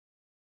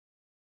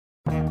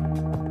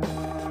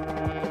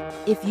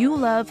If you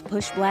love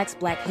Push Black's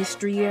Black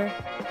History Year,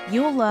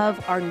 you'll love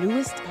our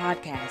newest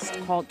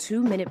podcast called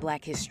 2 Minute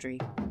Black History.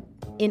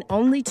 In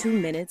only 2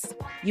 minutes,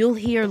 you'll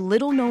hear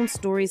little-known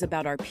stories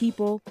about our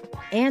people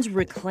and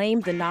reclaim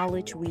the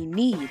knowledge we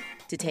need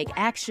to take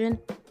action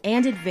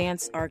and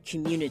advance our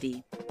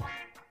community.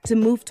 To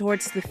move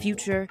towards the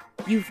future,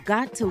 you've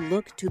got to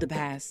look to the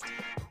past.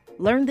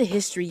 Learn the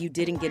history you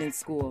didn't get in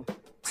school.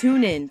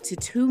 Tune in to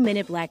 2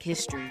 Minute Black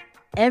History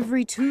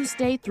every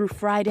Tuesday through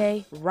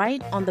Friday,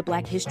 right on the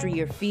Black History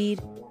Year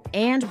feed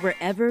and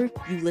wherever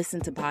you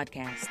listen to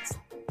podcasts.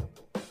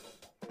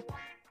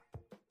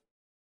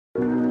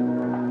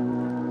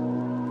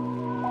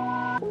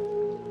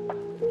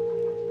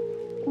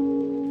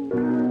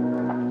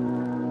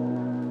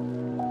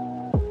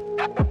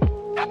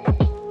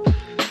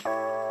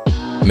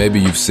 Maybe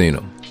you've seen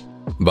them.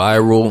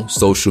 Viral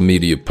social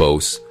media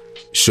posts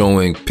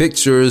showing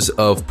pictures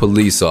of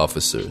police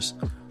officers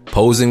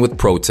posing with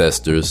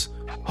protesters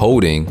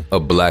holding a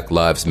Black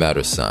Lives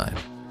Matter sign.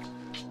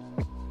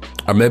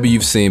 Or maybe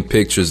you've seen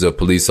pictures of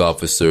police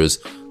officers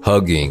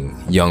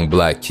hugging young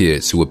Black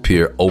kids who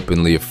appear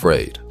openly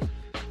afraid.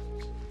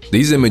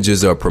 These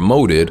images are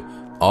promoted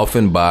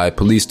often by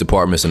police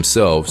departments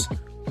themselves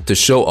to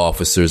show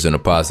officers in a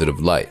positive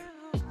light.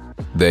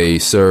 They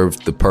serve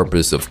the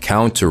purpose of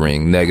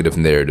countering negative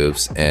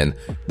narratives, and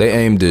they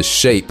aim to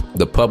shape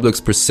the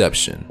public's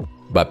perception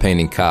by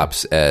painting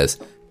cops as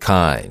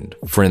kind,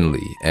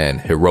 friendly,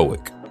 and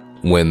heroic,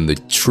 when the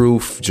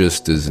truth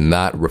just does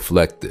not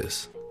reflect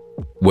this.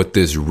 What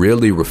this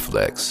really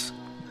reflects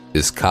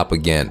is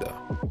propaganda,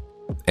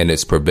 and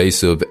its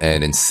pervasive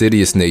and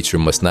insidious nature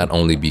must not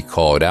only be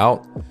called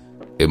out,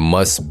 it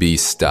must be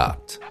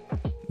stopped.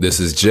 This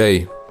is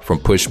Jay from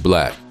Push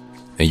Black,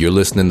 and you're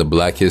listening to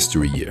Black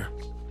History Year.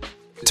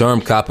 The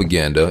term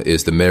propaganda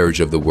is the marriage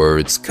of the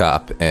words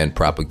cop and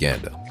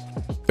propaganda.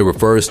 It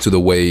refers to the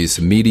ways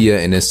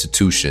media and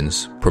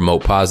institutions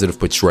promote positive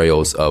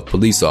portrayals of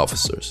police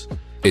officers.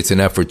 It's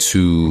an effort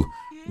to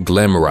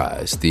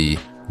glamorize the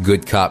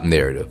good cop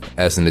narrative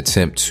as an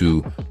attempt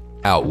to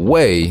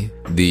outweigh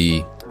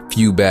the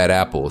few bad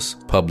apples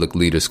public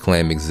leaders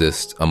claim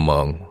exist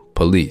among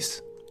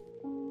police.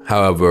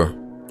 However,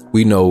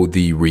 we know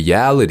the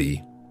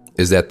reality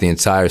is that the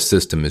entire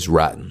system is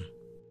rotten.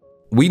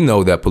 We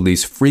know that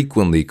police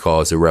frequently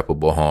cause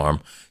irreparable harm,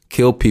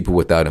 kill people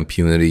without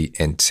impunity,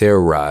 and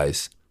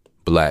terrorize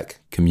Black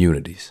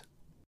communities.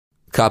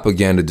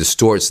 Propaganda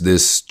distorts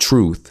this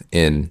truth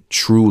in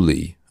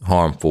truly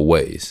harmful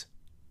ways.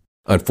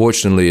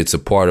 Unfortunately, it's a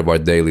part of our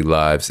daily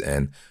lives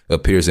and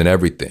appears in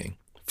everything,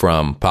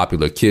 from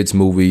popular kids'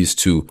 movies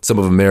to some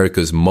of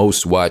America's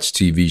most watched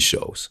TV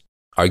shows.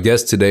 Our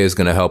guest today is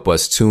going to help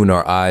us tune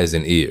our eyes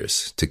and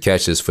ears to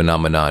catch this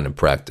phenomenon in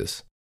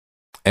practice.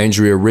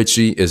 Andrea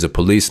Ritchie is a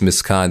police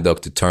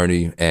misconduct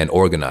attorney and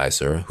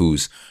organizer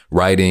whose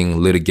writing,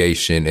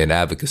 litigation, and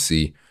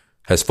advocacy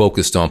has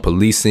focused on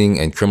policing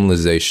and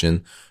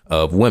criminalization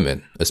of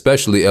women,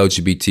 especially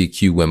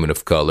LGBTQ women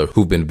of color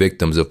who've been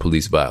victims of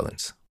police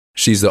violence.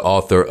 She's the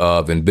author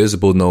of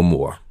Invisible No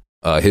More,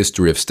 A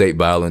History of State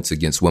Violence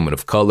Against Women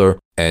of Color,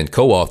 and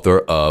co-author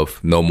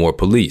of No More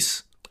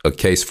Police, A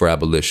Case for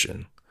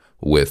Abolition,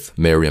 with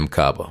Miriam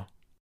Kaba.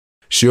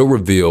 She'll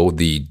reveal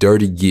the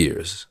dirty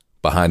gears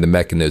behind the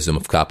mechanism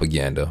of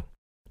propaganda,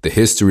 the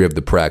history of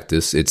the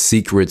practice, its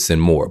secrets,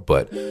 and more.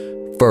 But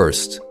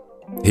first,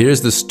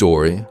 here's the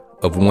story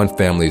of one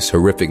family's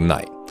horrific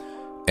night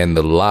and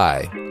the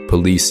lie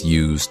police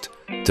used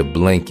to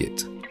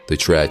blanket the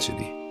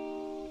tragedy.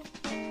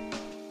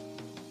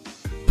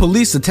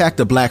 Police attacked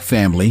a Black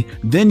family,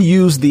 then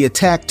used the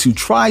attack to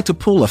try to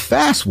pull a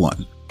fast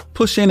one,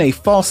 push in a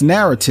false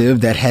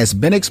narrative that has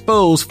been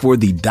exposed for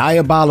the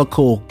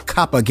diabolical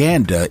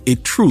propaganda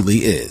it truly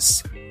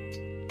is.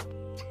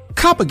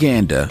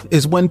 Propaganda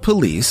is when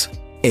police,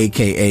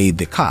 aka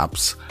the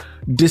cops,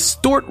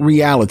 distort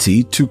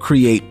reality to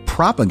create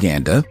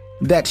propaganda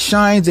that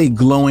shines a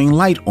glowing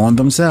light on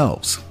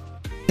themselves.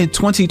 In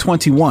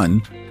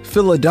 2021,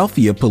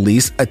 Philadelphia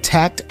police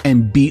attacked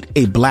and beat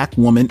a Black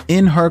woman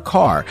in her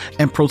car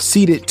and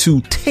proceeded to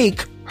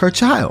take her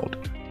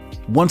child.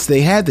 Once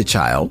they had the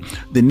child,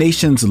 the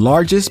nation's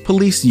largest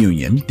police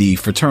union, the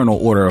Fraternal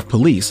Order of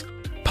Police,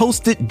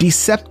 posted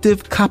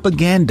deceptive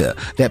propaganda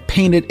that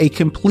painted a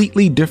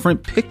completely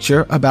different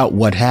picture about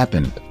what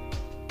happened.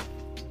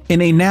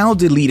 In a now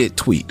deleted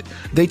tweet,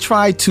 they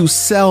tried to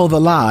sell the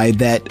lie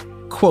that,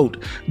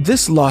 quote,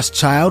 this lost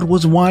child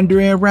was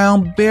wandering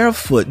around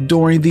barefoot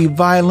during the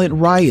violent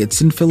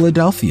riots in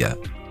Philadelphia.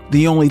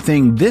 The only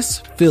thing this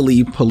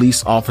Philly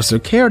police officer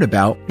cared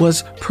about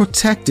was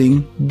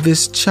protecting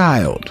this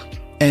child,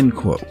 end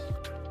quote.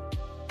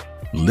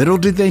 Little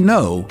did they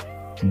know,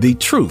 the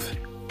truth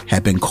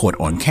had been caught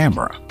on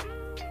camera.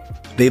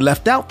 They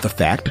left out the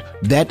fact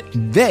that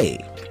they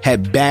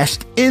had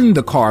bashed in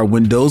the car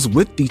windows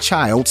with the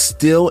child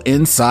still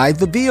inside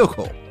the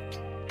vehicle.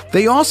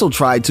 They also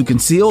tried to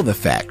conceal the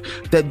fact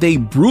that they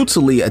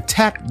brutally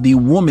attacked the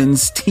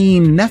woman's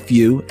teen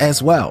nephew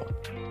as well.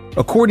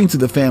 According to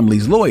the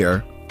family's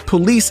lawyer,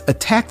 police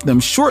attacked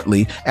them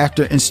shortly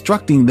after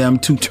instructing them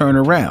to turn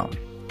around.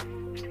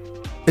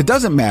 It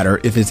doesn't matter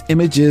if it's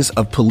images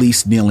of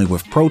police dealing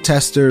with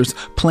protesters,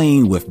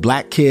 playing with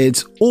black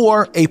kids,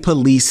 or a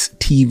police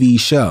TV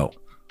show.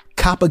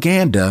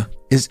 Propaganda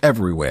is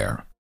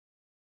everywhere.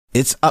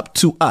 It's up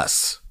to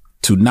us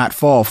to not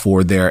fall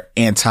for their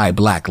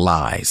anti-black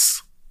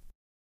lies.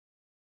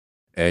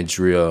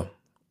 Andrea,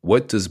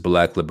 what does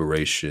Black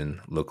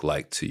liberation look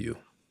like to you?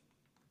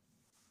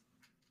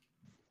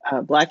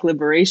 Black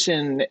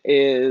liberation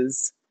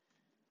is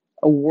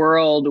a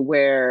world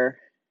where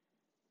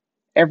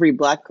every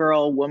Black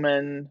girl,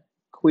 woman,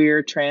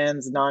 queer,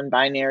 trans,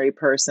 non-binary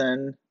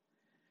person,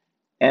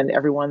 and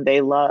everyone they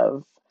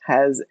love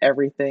has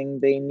everything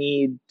they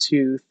need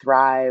to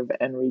thrive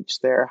and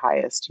reach their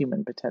highest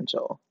human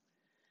potential.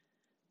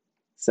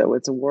 So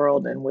it's a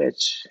world in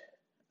which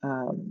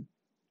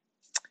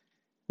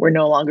we're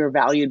no longer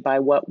valued by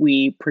what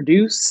we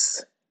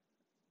produce.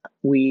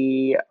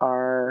 We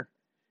are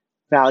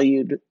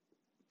valued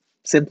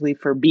simply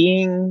for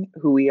being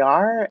who we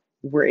are.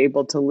 We're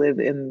able to live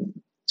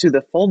to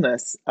the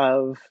fullness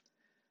of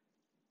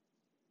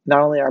not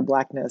only our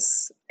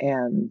Blackness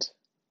and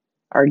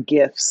our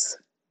gifts,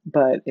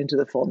 but into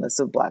the fullness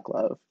of Black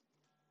love.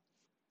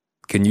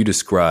 Can you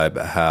describe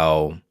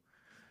how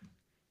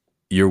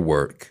your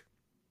work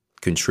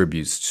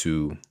contributes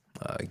to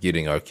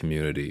getting our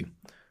community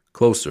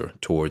closer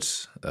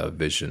towards a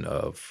vision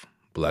of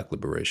Black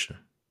liberation?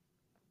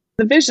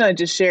 The vision I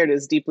just shared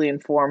is deeply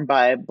informed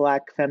by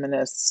Black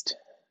feminist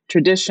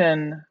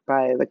tradition,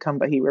 by the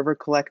Combahee River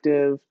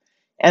Collective,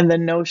 and the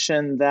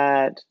notion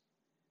that,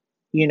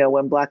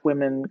 when Black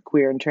women,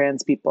 queer and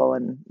trans people,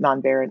 and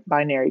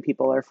non-binary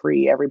people are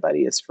free,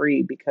 everybody is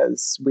free,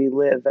 because we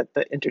live at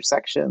the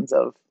intersections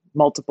of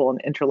multiple and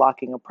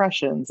interlocking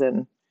oppressions,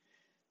 and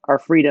our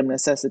freedom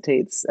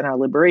necessitates, and our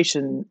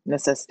liberation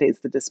necessitates,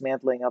 the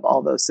dismantling of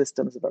all those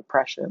systems of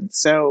oppression.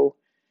 So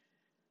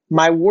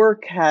my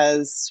work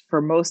has,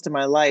 for most of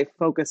my life,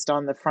 focused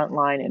on the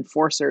frontline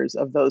enforcers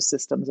of those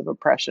systems of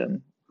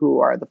oppression, who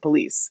are the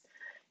police,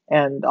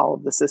 and all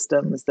of the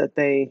systems that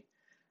they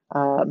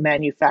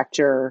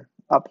manufacture,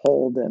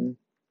 uphold,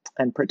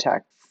 and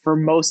protect. For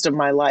most of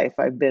my life,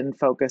 I've been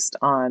focused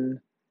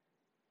on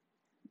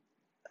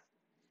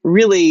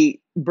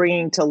really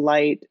bringing to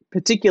light,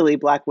 particularly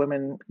Black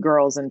women,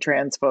 girls, and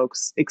trans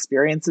folks'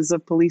 experiences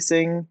of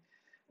policing.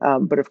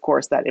 But of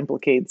course, that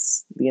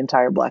implicates the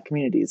entire Black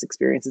community's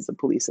experiences of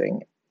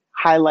policing,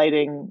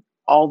 highlighting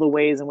all the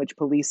ways in which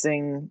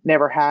policing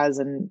never has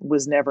and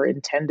was never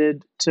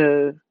intended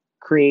to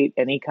create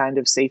any kind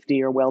of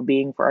safety or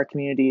well-being for our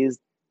communities.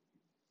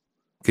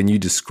 Can you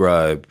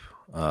describe,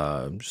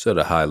 just at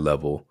a high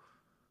level,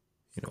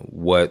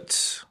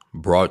 what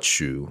brought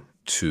you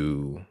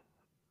to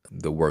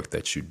the work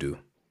that you do?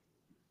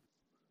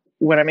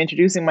 When I'm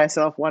introducing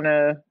myself, want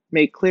to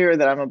make clear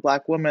that I'm a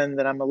Black woman,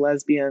 that I'm a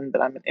lesbian,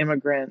 that I'm an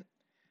immigrant,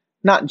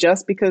 not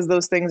just because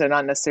those things are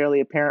not necessarily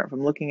apparent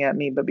from looking at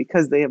me, but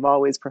because they have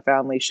always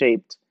profoundly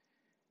shaped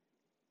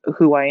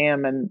who I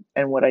am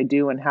and what I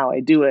do and how I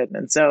do it.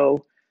 And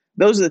so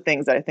those are the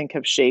things that I think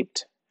have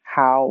shaped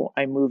how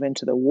I move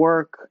into the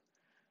work.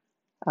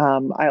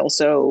 I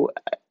also,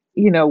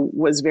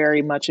 was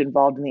very much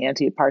involved in the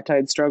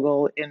anti-apartheid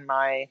struggle in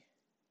my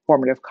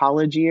formative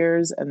college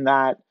years, and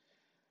that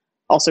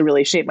also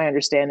really shaped my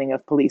understanding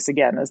of police,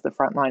 again, as the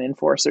frontline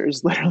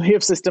enforcers, literally,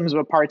 of systems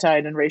of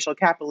apartheid and racial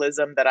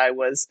capitalism that I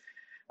was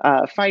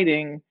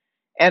fighting,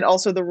 and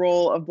also the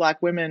role of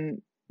Black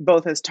women,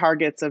 both as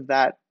targets of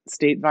that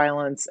state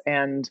violence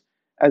and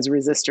as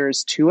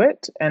resistors to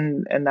it,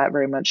 and that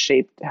very much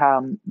shaped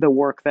the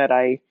work that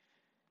I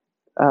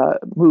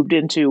moved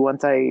into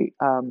once I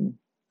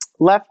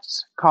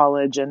left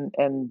college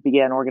and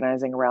began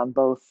organizing around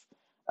both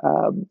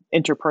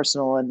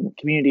interpersonal and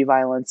community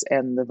violence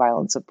and the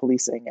violence of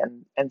policing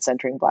and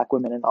centering Black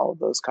women in all of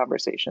those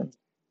conversations.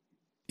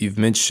 You've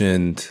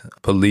mentioned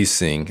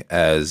policing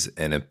as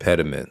an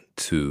impediment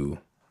to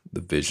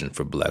the vision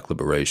for Black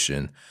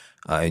liberation,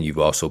 and you've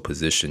also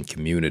positioned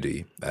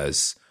community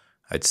as,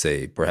 I'd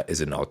say,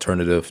 is an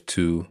alternative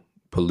to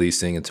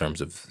policing in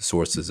terms of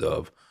sources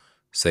of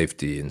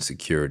safety and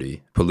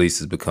security. Police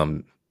has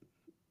become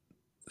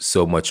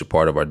so much a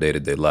part of our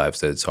day-to-day lives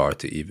that it's hard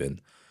to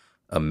even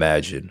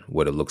imagine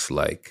what it looks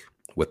like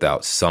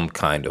without some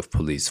kind of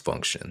police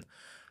function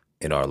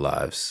in our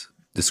lives.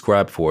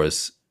 Describe for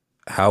us,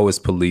 how is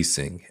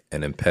policing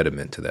an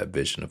impediment to that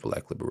vision of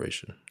Black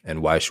liberation,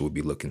 and why should we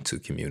be looking to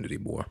community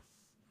more?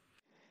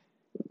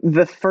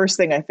 The first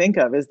thing I think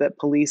of is that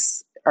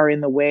police are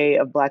in the way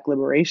of Black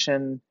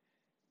liberation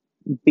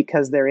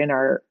because they're in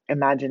our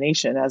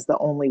imagination as the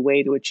only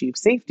way to achieve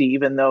safety,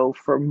 even though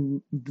for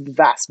the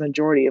vast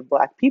majority of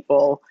Black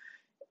people,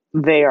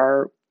 they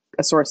are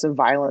a source of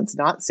violence,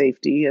 not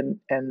safety.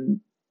 And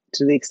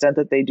to the extent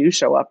that they do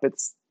show up,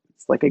 it's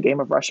like a game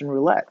of Russian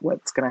roulette.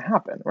 What's going to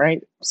happen,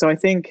 right? So I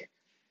think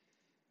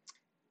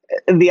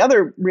the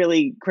other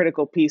really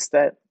critical piece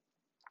that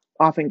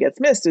often gets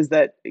missed is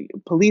that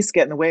police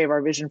get in the way of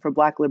our vision for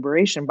Black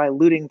liberation by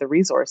looting the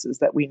resources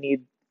that we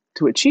need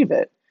to achieve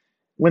it.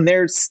 When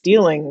they're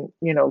stealing,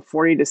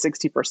 40 to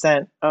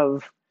 60%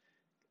 of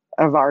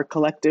our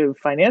collective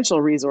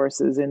financial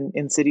resources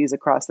in cities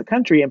across the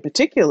country, and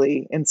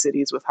particularly in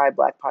cities with high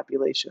Black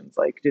populations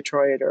like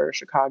Detroit or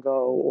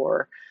Chicago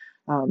or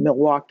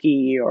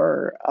Milwaukee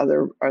or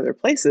other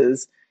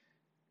places,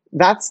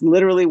 that's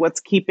literally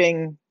what's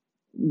keeping.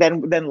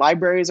 Then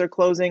libraries are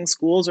closing,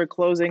 schools are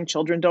closing,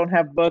 children don't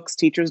have books,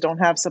 teachers don't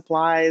have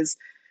supplies.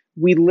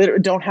 We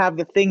literally don't have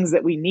the things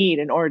that we need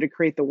in order to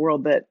create the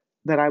world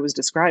that I was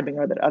describing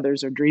or that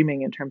others are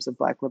dreaming in terms of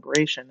Black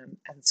liberation.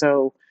 And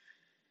so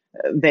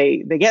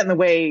they get in the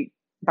way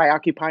by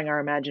occupying our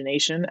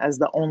imagination as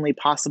the only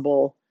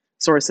possible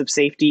source of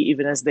safety,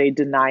 even as they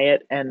deny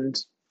it and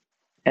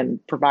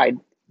provide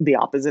the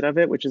opposite of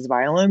it, which is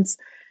violence.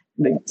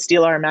 They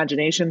steal our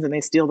imaginations and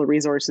they steal the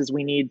resources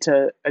we need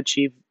to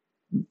achieve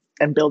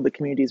and build the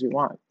communities we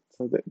want.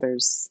 So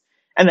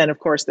and then of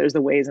course there's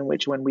the ways in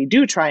which when we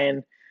do try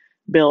and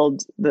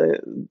build the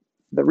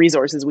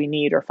resources we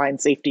need or find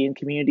safety and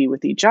community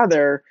with each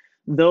other,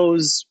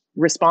 those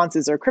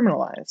responses are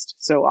criminalized.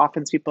 So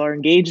often people are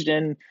engaged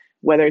in,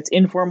 whether it's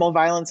informal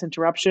violence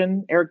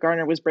interruption. Eric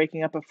Garner was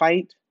breaking up a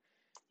fight.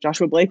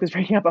 Joshua Blake was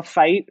breaking up a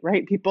fight,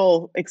 right?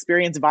 People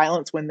experience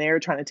violence when they're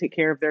trying to take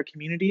care of their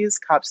communities.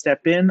 Cops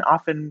step in.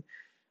 Often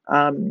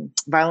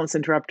violence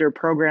interrupter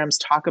programs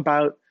talk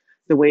about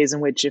the ways in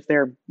which, if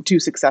they're too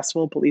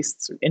successful,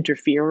 police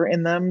interfere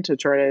in them to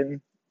try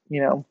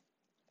to,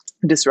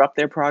 disrupt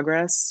their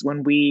progress.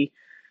 When we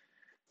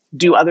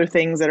do other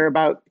things that are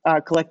about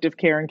collective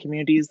care in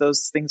communities,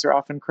 those things are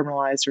often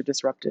criminalized or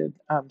disrupted.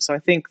 So I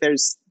think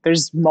there's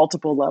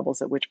multiple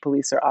levels at which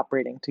police are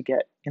operating to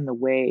get in the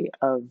way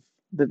of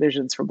the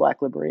visions for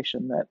Black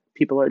liberation that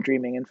people are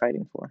dreaming and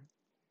fighting for.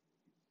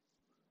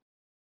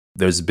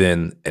 There's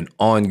been an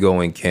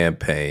ongoing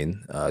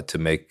campaign to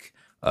make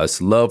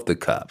us love the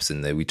cops,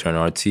 and then we turn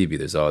on our TV.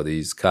 There's all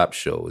these cop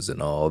shows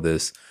and all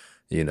this,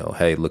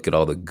 hey, look at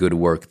all the good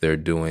work they're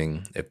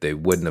doing. If they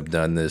wouldn't have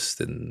done this,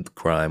 then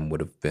crime would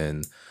have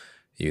been,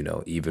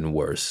 even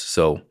worse.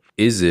 So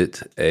is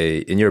it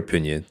in your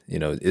opinion,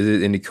 is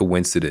it any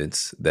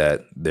coincidence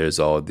that there's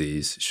all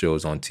these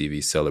shows on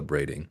TV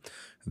celebrating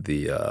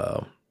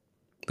the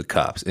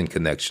cops in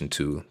connection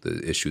to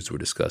the issues we're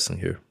discussing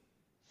here?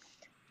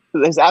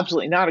 There's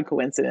absolutely not a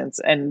coincidence.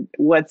 And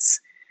what's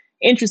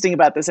interesting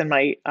about this, and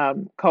my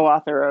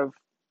co-author of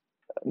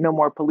No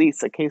More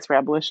Police, A Case for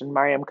Abolition,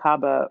 Mariam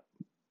Kaba,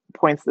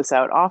 points this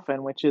out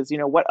often, which is,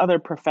 what other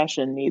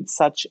profession needs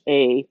such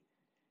a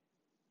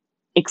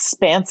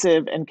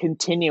expansive and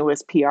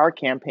continuous PR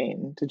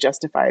campaign to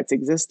justify its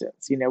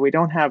existence? We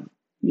don't have,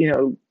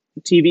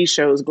 TV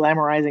shows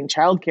glamorizing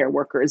childcare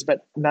workers,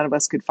 but none of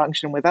us could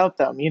function without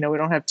them. We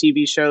don't have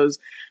TV shows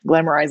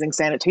glamorizing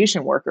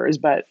sanitation workers,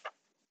 but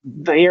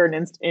they are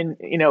an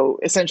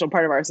essential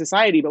part of our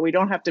society, but we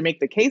don't have to make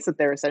the case that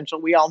they're essential.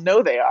 We all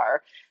know they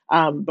are.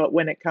 But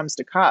when it comes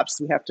to cops,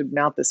 we have to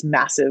mount this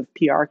massive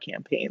PR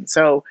campaign.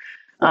 So,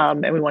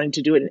 and we wanted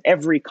to do it in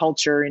every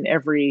culture, in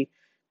every,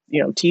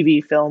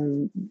 TV,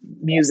 film,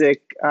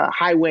 music,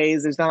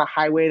 highways. There's not a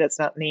highway that's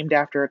not named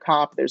after a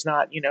cop. There's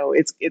not,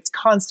 it's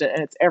constant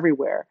and it's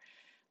everywhere.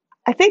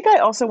 I think I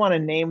also want to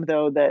name,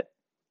 though, that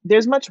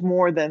there's much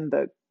more than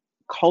the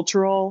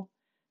cultural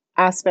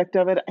aspect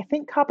of it. I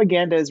think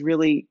propaganda is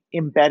really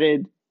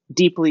embedded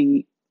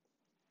deeply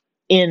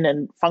in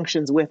and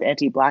functions with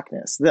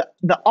anti-Blackness.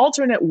 The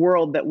alternate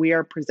world that we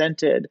are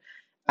presented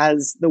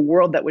as the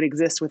world that would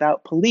exist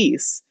without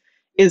police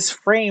is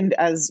framed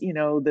as,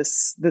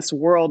 this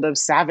world of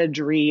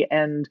savagery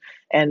and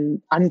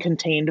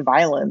uncontained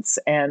violence,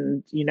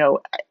 and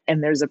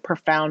and there's a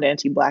profound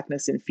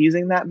anti-Blackness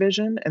infusing that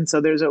vision. And so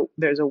there's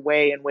a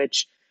way in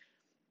which,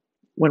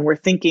 when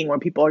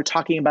people are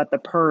talking about the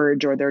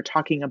Purge, or they're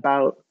talking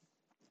about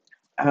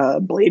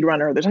Blade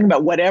Runner, they're talking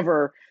about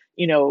whatever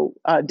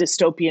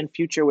dystopian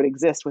future would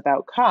exist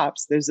without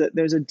cops, there's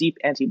a deep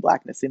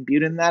anti-Blackness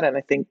imbued in that. And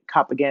I think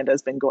propaganda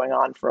has been going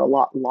on for a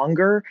lot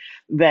longer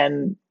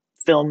than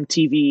film,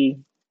 TV,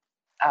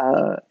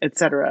 et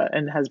cetera,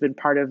 and has been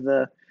part of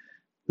the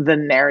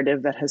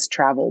narrative that has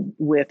traveled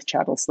with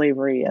chattel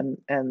slavery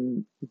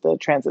and the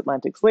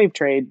transatlantic slave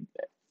trade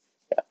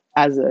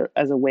as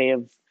a way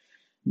of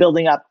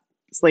building up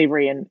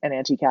slavery and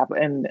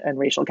anti-capital and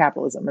racial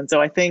capitalism. And so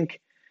I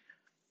think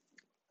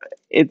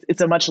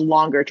it's a much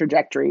longer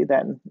trajectory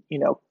than,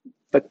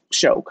 the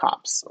show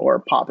Cops or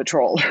Paw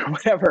Patrol or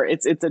whatever.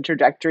 It's a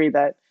trajectory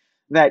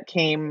that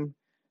came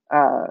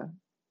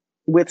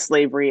with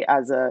slavery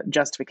as a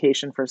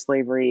justification for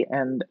slavery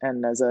and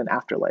as an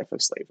afterlife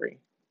of slavery.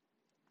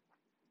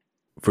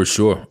 For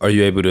sure. Are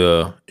you able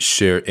to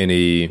share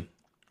any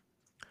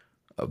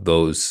of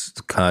those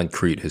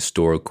concrete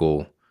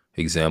historical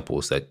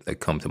examples that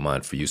come to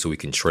mind for you, so we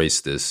can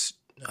trace this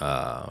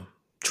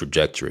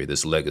trajectory,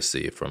 this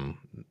legacy from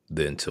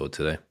then till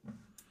today?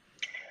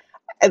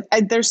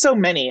 There's so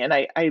many, and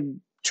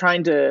I'm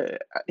trying to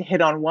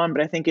hit on one,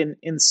 but I think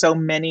in so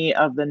many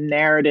of the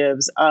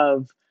narratives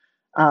of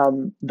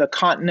the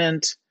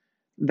continent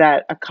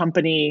that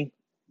accompany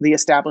the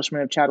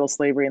establishment of chattel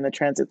slavery and the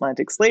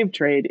transatlantic slave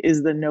trade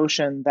is the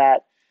notion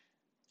that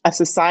a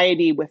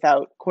society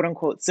without quote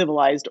unquote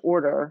civilized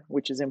order,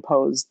 which is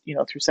imposed,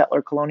 through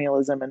settler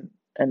colonialism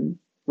and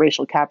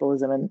racial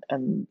capitalism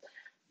and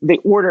the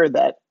order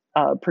that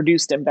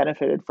produced and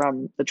benefited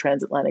from the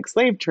transatlantic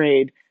slave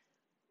trade,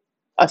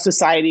 a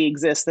society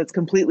exists that's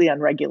completely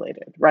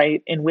unregulated,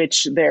 right? In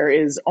which there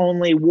is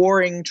only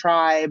warring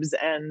tribes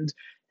and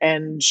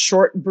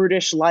short,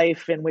 brutish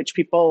life in which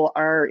people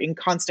are in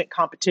constant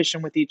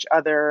competition with each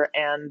other,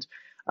 and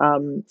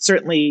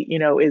certainly,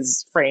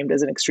 is framed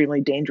as an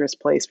extremely dangerous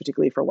place,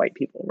 particularly for white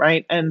people,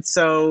 right? And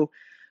so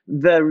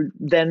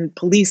then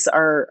police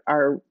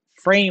are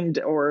framed,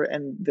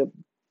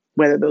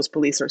 whether those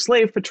police are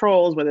slave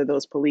patrols, whether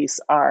those police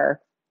are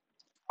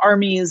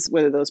armies,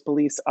 whether those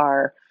police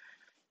are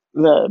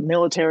the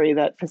military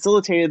that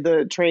facilitated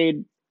the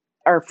trade,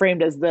 are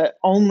framed as the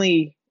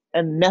only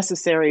and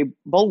necessary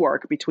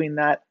bulwark between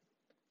that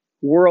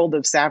world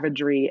of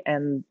savagery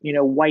and,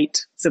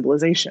 white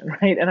civilization,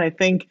 right? And I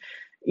think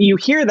you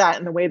hear that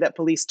in the way that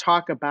police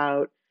talk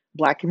about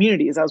Black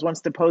communities. I was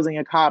once deposing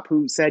a cop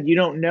who said, "You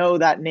don't know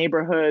that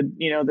neighborhood,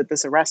 that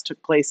this arrest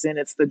took place in.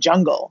 It's the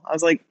jungle." I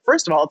was like,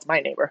 first of all, it's my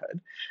neighborhood.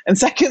 And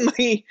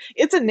secondly,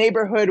 it's a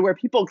neighborhood where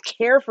people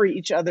care for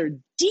each other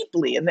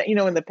deeply. And that,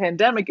 in the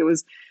pandemic, it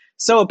was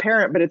so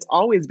apparent, but it's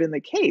always been the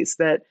case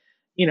that,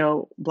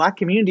 Black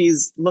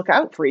communities look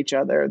out for each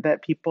other,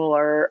 that people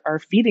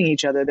are feeding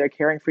each other, they're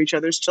caring for each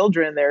other's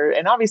children.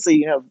 And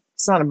obviously,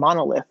 it's not a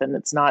monolith and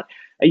it's not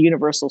a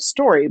universal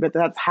story, but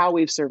that's how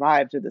we've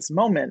survived to this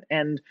moment.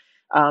 And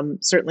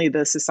certainly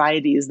the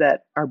societies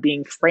that are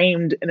being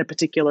framed in a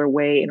particular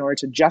way in order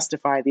to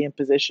justify the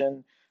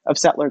imposition of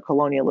settler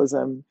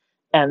colonialism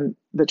and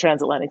the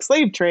transatlantic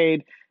slave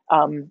trade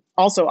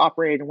also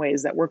operated in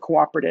ways that were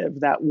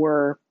cooperative, that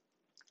were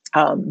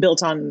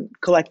built on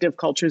collective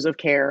cultures of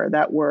care,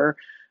 that were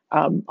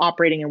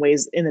operating in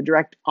ways in the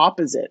direct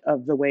opposite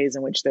of the ways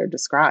in which they're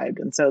described.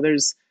 And so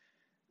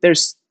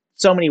there's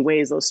so many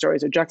ways those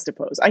stories are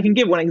juxtaposed. I can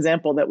give one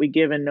example that we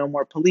give in No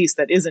More Police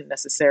that isn't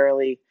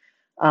necessarily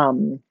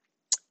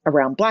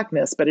around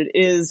Blackness, but it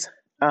is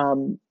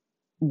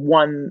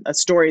a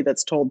story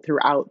that's told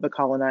throughout the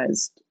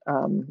colonized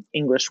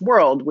English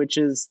world, which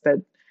is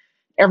that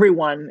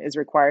everyone is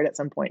required at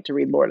some point to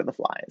read Lord of the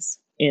Flies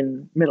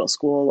in middle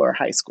school or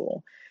high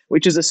school,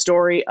 which is a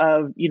story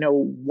of,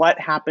 what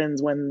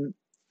happens when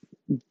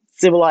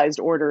civilized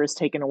order is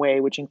taken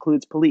away, which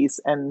includes police,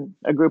 and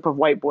a group of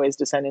white boys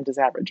descend into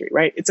savagery,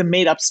 right? It's a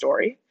made up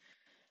story.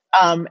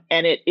 And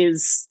it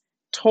is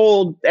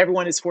told,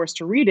 everyone is forced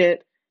to read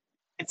it.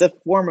 It's a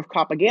form of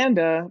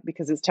propaganda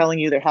because it's telling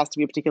you there has to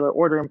be a particular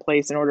order in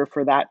place in order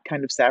for that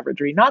kind of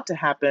savagery not to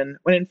happen.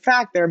 When in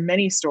fact, there are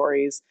many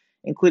stories,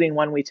 including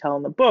one we tell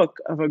in the book,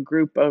 of a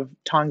group of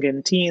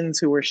Tongan teens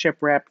who were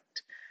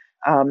shipwrecked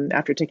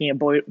after taking a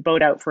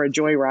boat out for a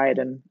joyride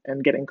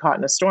and getting caught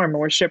in a storm, and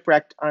were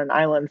shipwrecked on an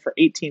island for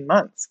 18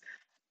 months.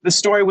 The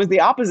story was the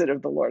opposite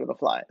of the Lord of the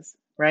Flies,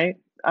 right?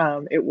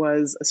 It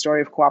was a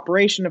story of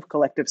cooperation, of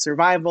collective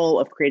survival,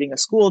 of creating a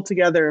school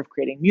together, of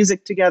creating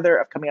music together,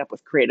 of coming up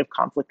with creative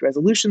conflict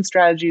resolution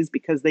strategies,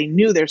 because they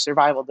knew their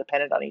survival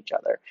depended on each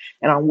other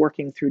and on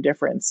working through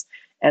difference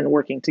and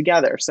working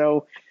together.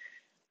 So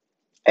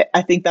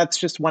I think that's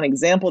just one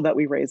example that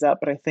we raise up,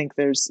 but I think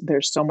there's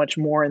so much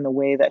more in the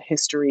way that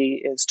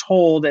history is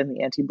told and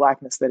the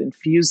anti-Blackness that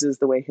infuses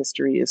the way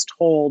history is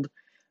told,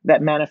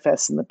 that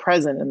manifests in the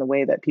present in the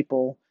way that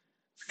people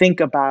think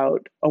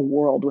about a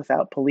world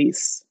without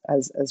police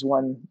as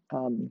one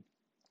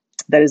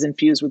that is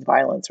infused with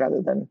violence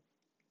rather than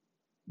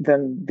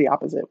the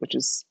opposite, which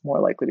is more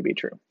likely to be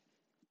true.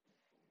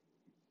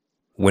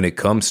 When it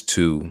comes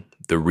to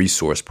the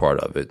resource part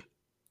of it,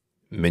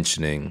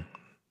 mentioning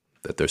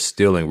that they're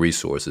stealing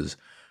resources,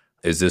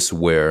 is this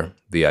where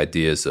the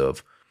ideas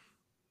of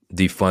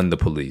defund the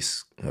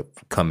police have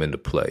come into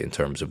play in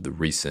terms of the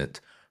recent,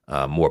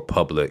 more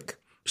public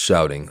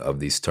shouting of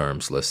these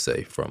terms, let's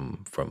say,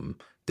 from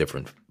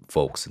different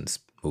folks in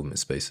movement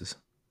spaces?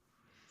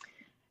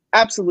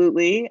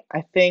 Absolutely.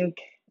 I think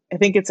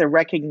it's a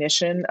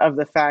recognition of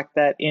the fact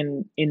that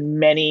in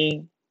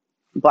many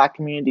Black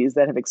communities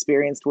that have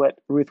experienced what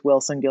Ruth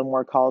Wilson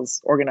Gilmore calls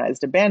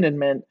organized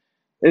abandonment,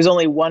 there's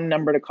only one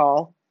number to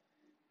call.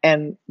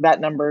 And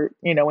that number,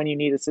 when you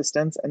need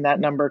assistance, and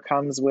that number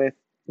comes with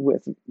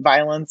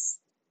violence,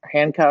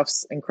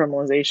 handcuffs, and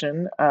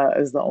criminalization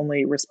as the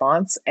only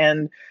response.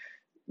 And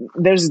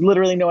there's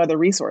literally no other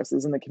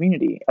resources in the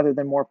community other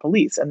than more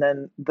police. And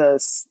then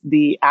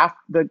the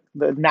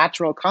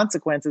natural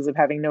consequences of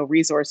having no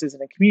resources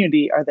in a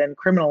community are then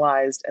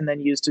criminalized and then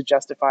used to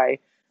justify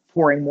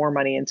pouring more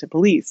money into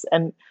police.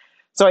 And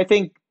so I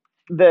think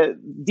the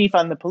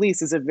defund the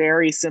police is a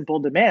very simple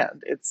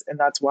demand. And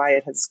that's why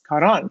it has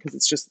caught on, because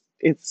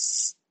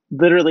it's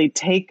literally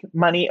take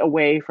money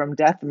away from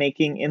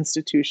death-making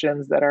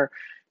institutions that are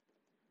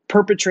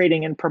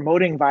perpetrating and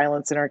promoting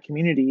violence in our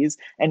communities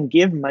and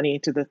give money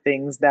to the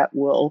things that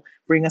will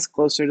bring us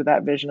closer to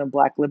that vision of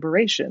Black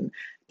liberation.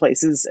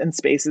 places and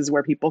spaces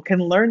where people can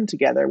learn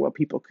together, where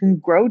people can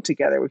grow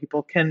together, where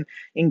people can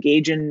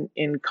engage in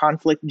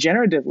conflict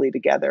generatively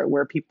together,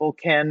 where people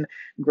can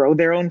grow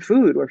their own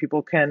food, where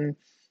people can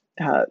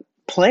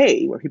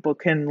play, where people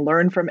can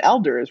learn from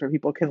elders, where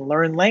people can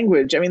learn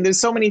language. I mean, there's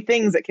so many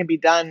things that can be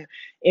done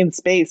in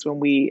space when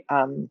we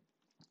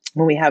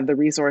have the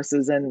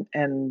resources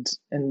and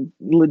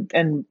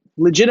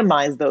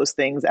legitimize those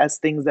things as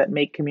things that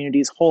make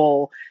communities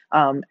whole,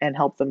 and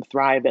help them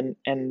thrive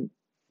and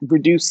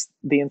reduce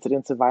the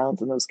incidence of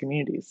violence in those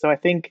communities. So I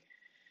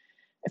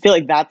feel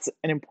like that's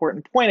an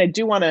important point. I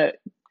do want to,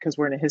 because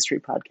we're in a history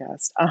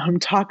podcast,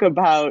 talk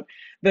about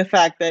the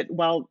fact that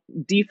while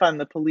defund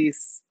the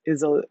police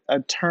is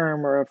a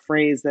term or a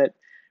phrase that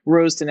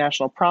rose to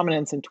national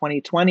prominence in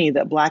 2020,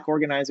 that Black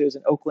organizers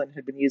in Oakland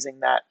had been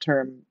using that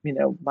term,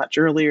 much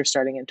earlier,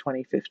 starting in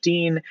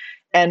 2015,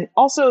 and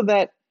also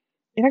that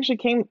it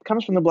actually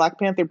comes from the Black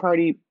Panther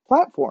Party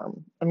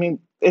platform. I mean,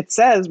 it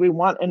says we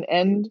want an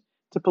end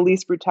to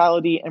police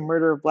brutality and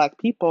murder of Black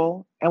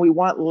people, and we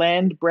want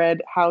land,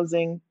 bread,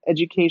 housing,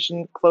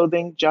 education,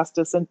 clothing,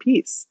 justice, and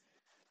peace.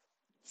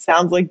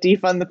 Sounds like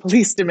defund the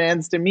police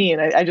demands to me.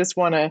 And I just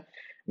want to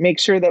make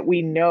sure that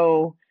we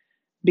know,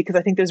 because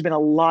I think there's been a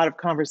lot of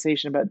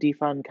conversation about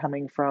defund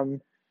coming from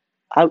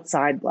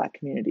outside Black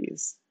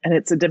communities. And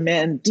it's a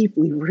demand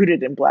deeply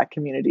rooted in Black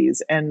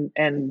communities and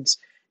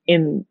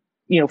in,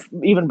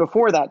 even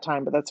before that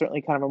time, but that's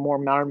certainly kind of a more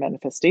modern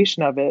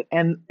manifestation of it.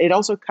 And it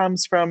also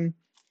comes from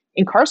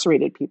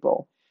incarcerated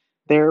people.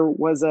 There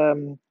was a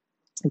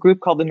group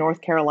called the North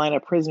Carolina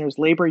Prisoners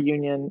Labor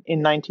Union in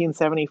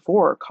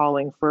 1974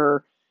 calling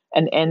for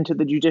an end to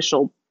the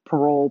judicial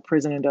parole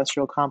prison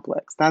industrial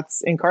complex.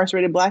 That's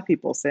incarcerated Black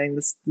people saying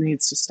this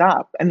needs to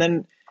stop. And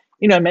then,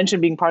 I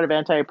mentioned being part of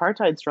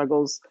anti-apartheid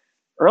struggles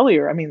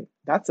earlier. I mean,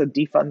 that's a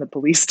defund the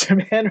police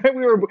demand, right?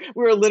 We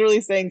were literally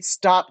saying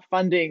stop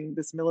funding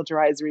this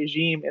militarized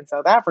regime in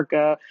South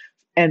Africa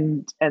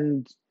and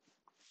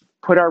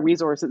put our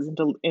resources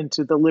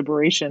into the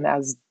liberation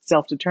as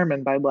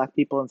self-determined by Black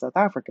people in South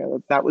Africa.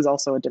 That was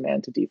also a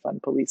demand to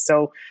defund police.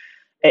 So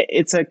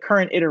it's a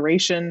current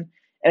iteration,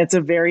 and it's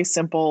a very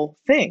simple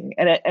thing.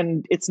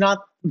 And it's not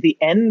the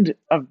end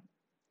of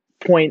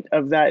point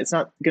of that. It's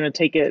not going to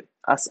take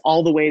us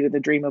all the way to the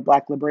dream of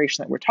Black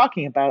liberation that we're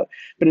talking about,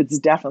 but it's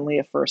definitely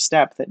a first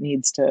step that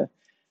needs to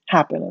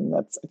happen. And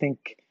that's, I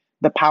think,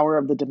 the power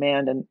of the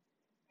demand and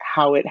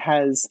how it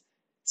has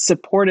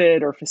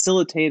supported or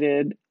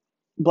facilitated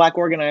Black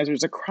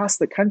organizers across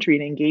the country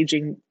in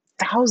engaging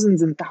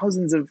thousands and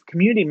thousands of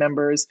community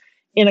members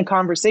in a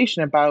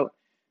conversation about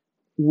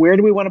where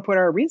do we want to put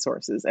our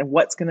resources and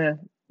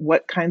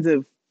what kinds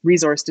of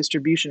resource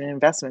distribution and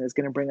investment is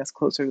going to bring us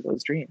closer to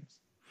those dreams.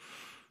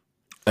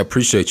 I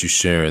appreciate you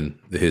sharing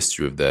the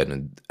history of that,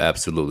 and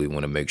absolutely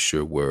want to make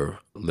sure we're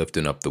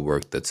lifting up the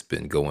work that's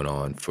been going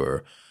on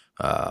for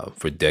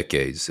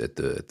decades at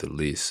the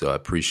least. So I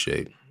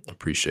appreciate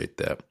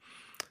that.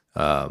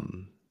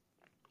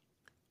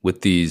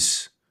 With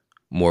these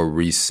more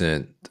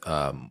recent,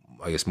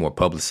 more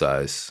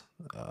publicized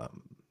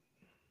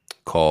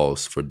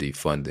calls for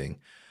defunding,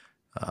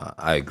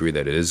 I agree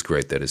that it is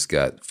great that it's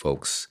got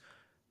folks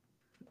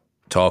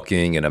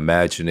talking and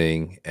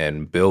imagining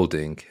and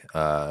building,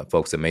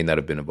 folks that may not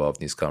have been involved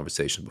in these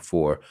conversations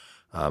before.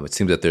 It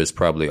seems that there's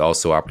probably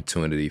also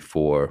opportunity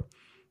for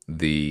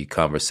the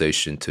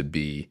conversation to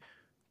be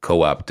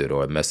co-opted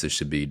or a message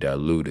to be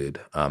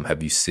diluted.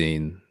 Have you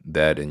seen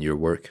that in your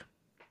work?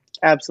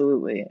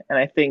 Absolutely. And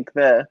I think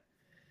the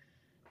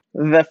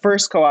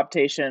first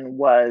co-optation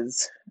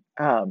was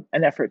an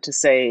effort to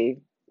say,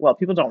 well,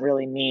 people don't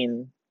really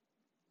mean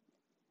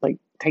like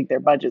take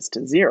their budgets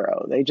to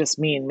zero. They just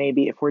mean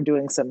maybe if we're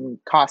doing some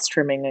cost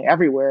trimming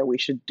everywhere, we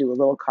should do a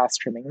little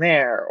cost trimming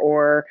there.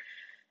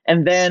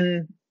 And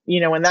then,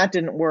 when that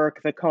didn't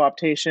work, the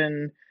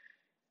co-optation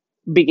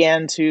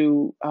began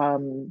to,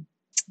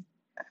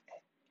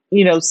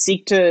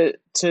 seek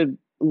to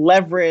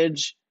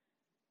leverage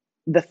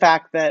the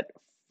fact that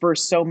for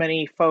so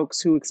many folks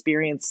who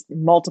experience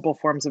multiple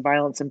forms of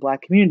violence in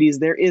Black communities,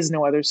 there is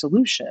no other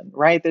solution,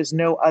 right? There's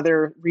no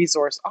other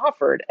resource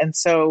offered. And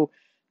so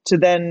to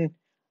then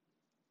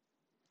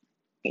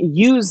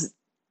use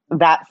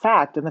that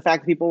fact and the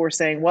fact that people were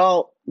saying,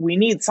 well, we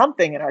need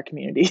something in our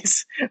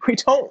communities. We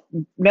don't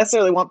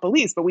necessarily want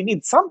police, but we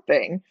need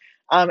something.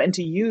 And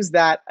to use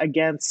that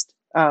against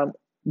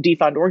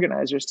defund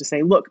organizers to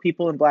say, look,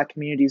 people in Black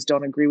communities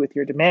don't agree with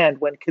your demand,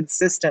 when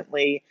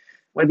consistently,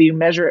 whether you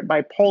measure it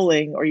by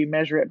polling or you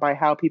measure it by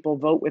how people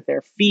vote with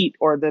their feet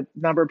or the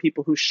number of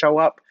people who show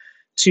up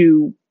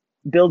to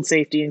build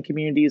safety in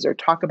communities or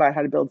talk about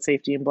how to build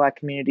safety in Black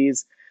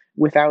communities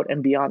without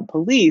and beyond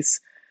police,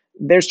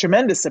 there's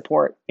tremendous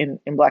support in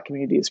Black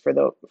communities for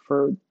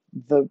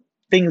the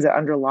things that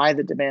underlie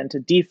the demand to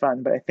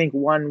defund. But I think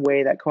one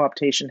way that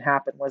co-optation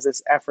happened was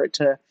this effort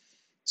to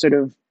sort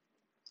of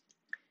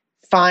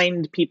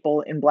find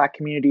people in Black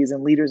communities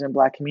and leaders in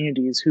Black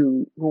communities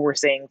who were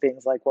saying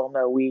things like, well,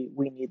 no, we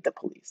need the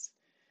police.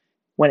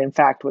 When in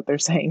fact, what they're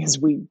saying is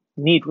we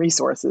need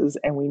resources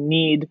and we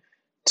need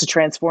to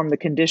transform the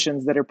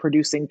conditions that are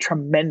producing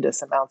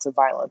tremendous amounts of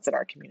violence in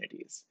our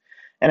communities.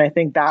 And I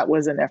think that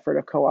was an effort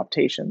of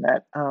co-optation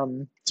that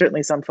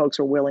certainly some folks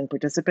were willing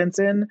participants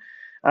in,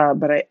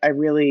 but I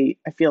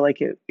feel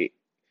like it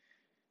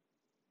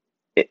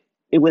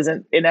was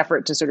an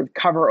effort to sort of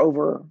cover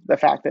over the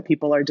fact that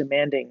people are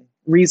demanding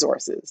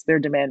resources, they're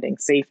demanding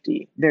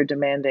safety, they're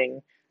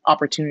demanding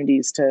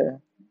opportunities to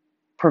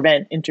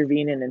prevent,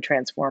 intervene in, and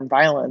transform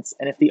violence.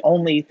 And if the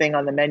only thing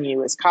on the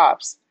menu is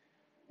cops,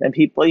 then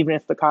people, even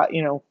if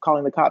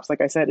calling the cops,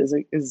 like I said,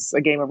 is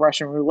a game of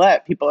Russian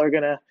roulette, people are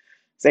going to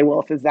say,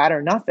 well, if it's that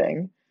or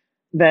nothing,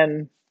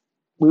 then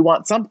we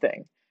want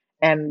something.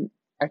 And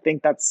I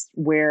think that's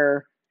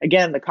where,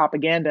 again, the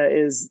propaganda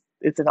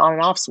it's an on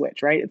and off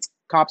switch, right? It's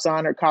cops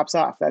on or cops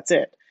off. That's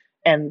it.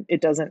 And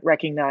it doesn't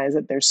recognize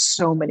that there's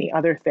so many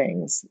other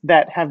things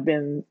that have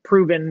been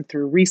proven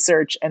through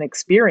research and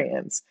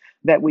experience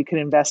that we could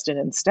invest in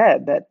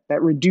instead,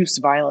 that reduce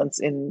violence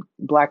in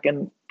Black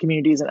and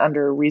communities and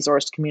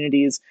under-resourced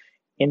communities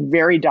in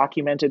very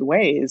documented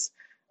ways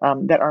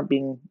that aren't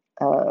being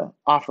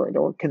offered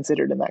or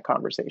considered in that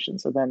conversation.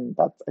 So then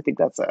I think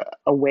that's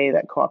a way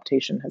that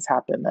co-optation has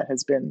happened that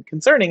has been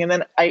concerning. And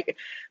then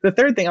the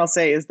third thing I'll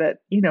say is that,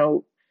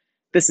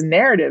 this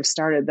narrative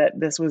started that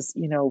this was,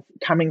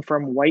 coming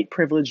from white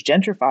privileged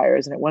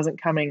gentrifiers, and it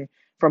wasn't coming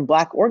from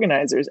Black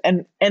organizers.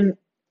 And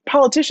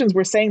politicians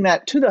were saying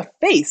that to the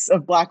face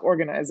of Black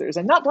organizers,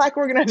 and not Black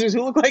organizers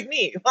who look like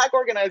me, Black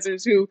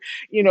organizers who,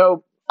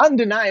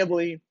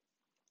 undeniably,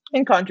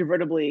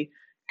 incontrovertibly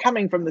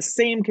coming from the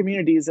same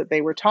communities that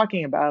they were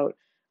talking about,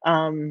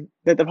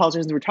 that the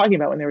politicians were talking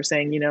about when they were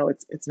saying,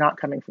 it's not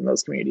coming from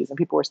those communities. And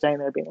people were standing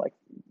there being like,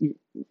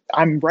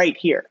 I'm right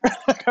here.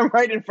 I'm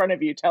right in front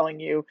of you telling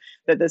you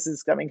that this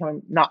is coming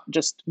not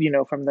just,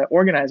 from the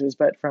organizers,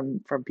 but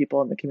from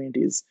people in the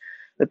communities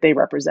that they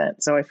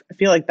represent. So I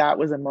feel like that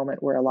was a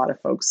moment where a lot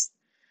of folks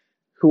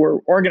who were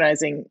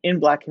organizing in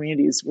Black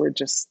communities were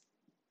just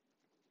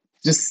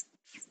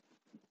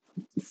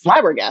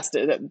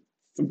flabbergasted. That's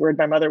the word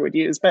my mother would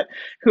use, but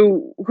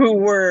who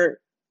were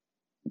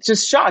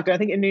just shocked. I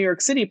think in New York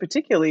City,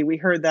 particularly, we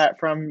heard that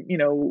from,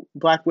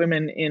 Black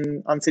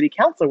women on city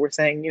council were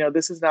saying,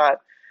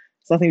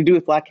 it's nothing to do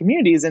with Black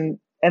communities. And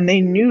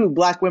they knew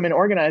Black women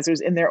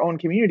organizers in their own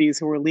communities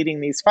who were leading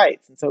these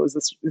fights. And so it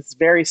was this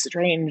very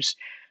strange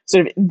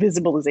sort of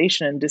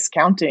invisibilization and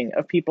discounting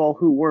of people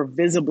who were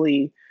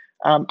visibly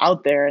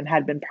out there and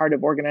had been part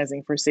of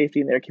organizing for safety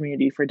in their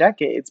community for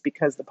decades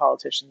because the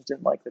politicians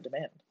didn't like the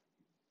demand.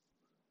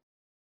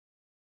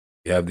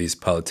 You have these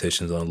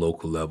politicians on a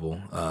local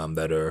level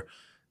that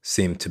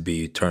seem to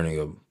be turning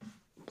a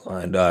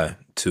blind eye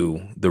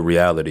to the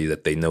reality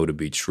that they know to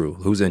be true.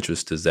 Whose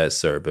interest does that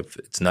serve if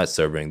it's not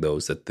serving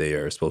those that they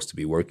are supposed to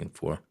be working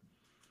for?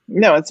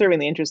 No, it's serving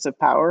the interests of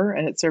power,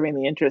 and it's serving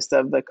the interests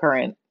of the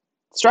current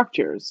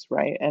structures,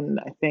 right? And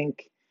I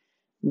think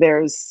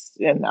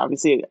and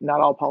obviously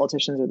not all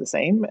politicians are the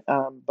same,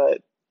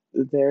 but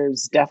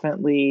there's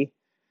definitely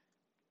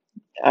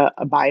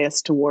a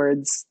bias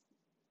towards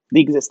the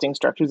existing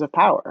structures of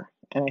power.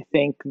 And I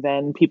think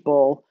then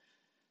people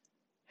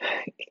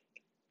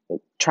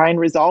try and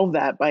resolve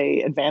that by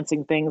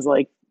advancing things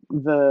like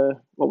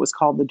what was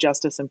called the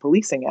Justice and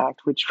Policing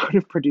Act, which would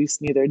have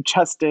produced neither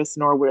justice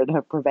nor would it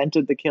have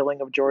prevented the killing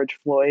of George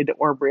Floyd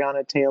or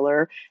Breonna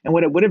Taylor. And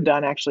what it would have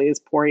done actually is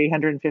pour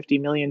 $850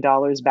 million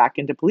back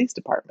into police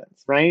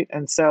departments, right?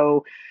 And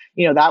so,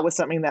 that was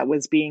something that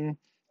was being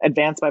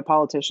advanced by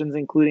politicians,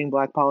 including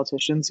Black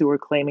politicians, who were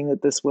claiming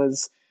that this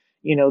was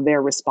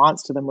their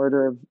response to the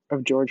murder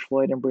of George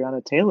Floyd and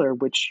Breonna Taylor,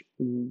 which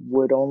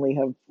would only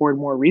have poured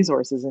more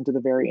resources into the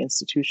very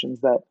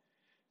institutions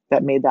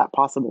that made that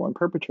possible and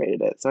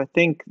perpetrated it. So I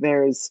think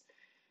they're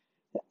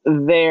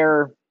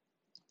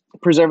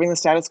preserving the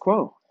status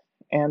quo.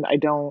 And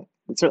it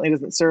certainly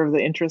doesn't serve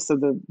the interests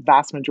of the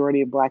vast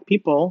majority of Black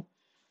people,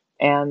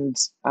 and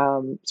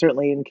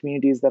certainly in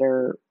communities that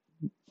are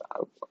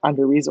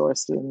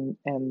under-resourced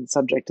and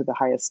subject to the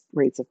highest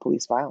rates of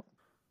police violence.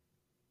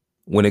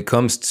 When it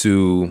comes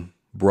to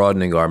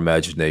broadening our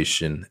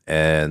imagination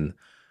and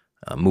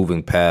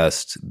moving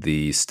past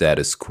the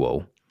status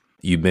quo,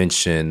 you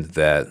mentioned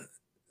that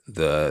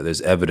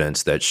there's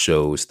evidence that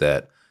shows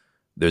that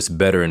there's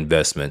better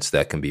investments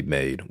that can be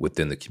made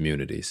within the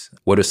communities.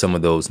 What are some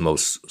of those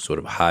most sort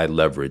of high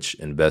leverage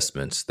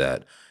investments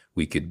that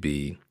we could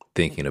be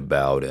thinking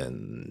about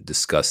and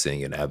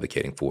discussing and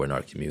advocating for in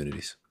our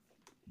communities?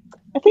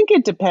 I think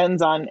it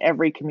depends on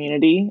every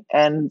community.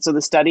 And so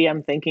the study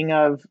I'm thinking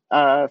of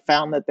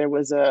found that there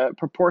was a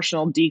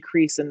proportional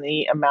decrease in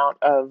the amount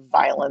of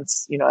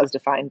violence, as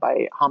defined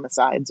by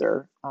homicides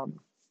or,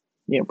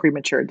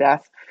 premature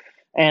death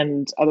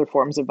and other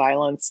forms of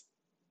violence.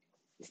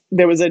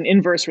 There was an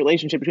inverse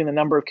relationship between the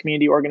number of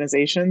community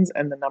organizations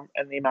and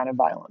the amount of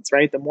violence,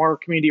 right? The more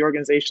community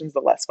organizations, the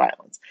less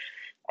violence.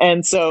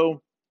 And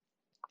so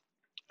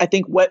I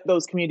think what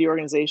those community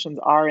organizations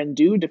are and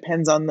do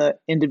depends on the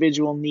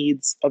individual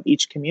needs of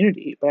each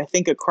community. But I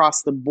think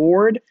across the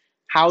board,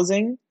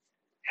 housing,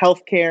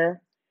 healthcare,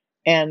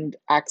 and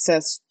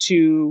access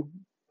to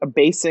a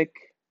basic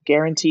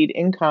guaranteed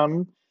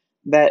income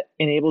that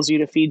enables you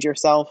to feed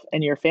yourself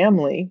and your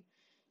family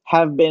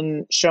have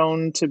been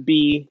shown to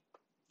be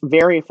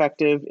very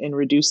effective in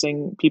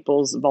reducing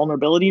people's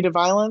vulnerability to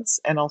violence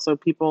and also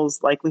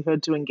people's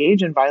likelihood to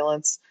engage in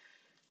violence,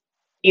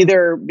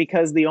 either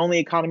because the only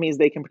economies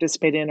they can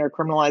participate in are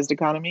criminalized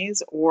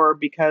economies, or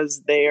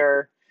because they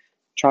are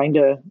trying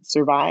to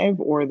survive,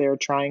 or they're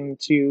trying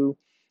to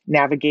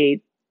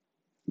navigate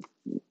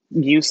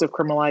use of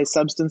criminalized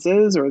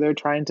substances, or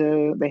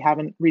they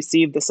haven't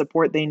received the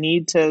support they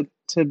need to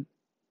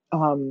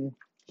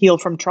heal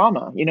from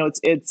trauma.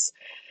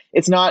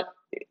 It's not,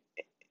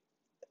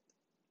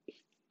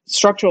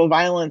 structural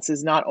violence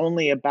is not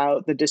only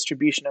about the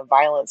distribution of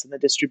violence and the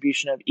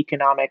distribution of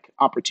economic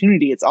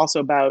opportunity. It's also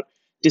about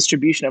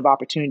distribution of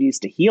opportunities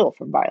to heal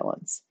from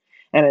violence.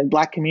 And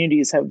Black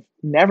communities have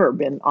never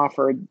been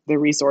offered the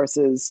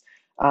resources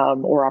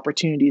or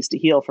opportunities to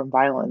heal from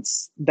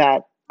violence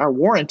that are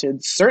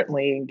warranted,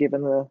 certainly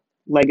given the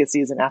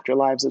legacies and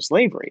afterlives of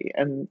slavery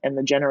and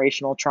the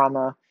generational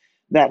trauma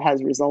that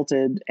has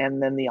resulted,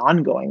 and then the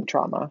ongoing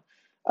trauma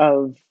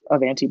of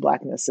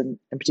anti-Blackness, and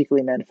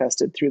particularly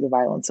manifested through the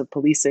violence of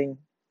policing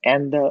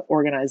and the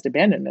organized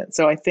abandonment.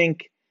 So I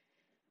think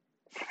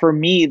for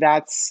me,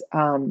 that's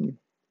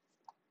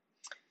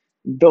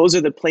those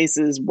are the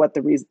places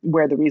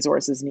where the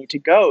resources need to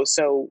go.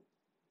 So,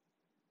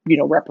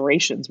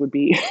 reparations would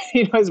be,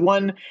 as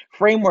one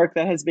framework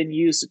that has been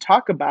used to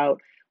talk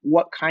about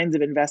what kinds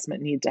of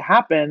investment need to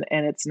happen.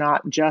 And it's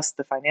not just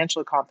the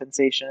financial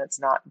compensation. It's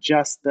not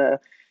just the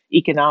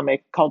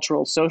economic,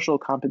 cultural, social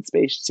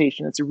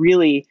compensation. It's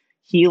really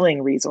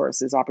healing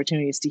resources,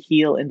 opportunities to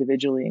heal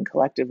individually and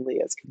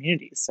collectively as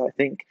communities. So I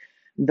think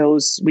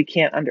we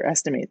can't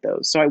underestimate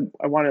those. So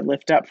I want to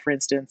lift up, for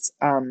instance,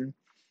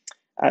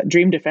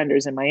 Dream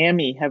Defenders in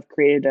Miami have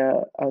created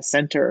a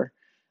center,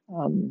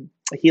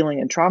 a healing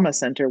and trauma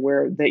center,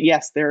 where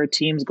there are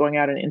teams going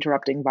out and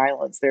interrupting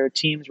violence. There are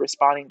teams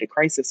responding to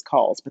crisis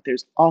calls, but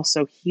there's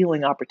also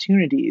healing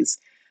opportunities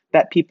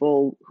that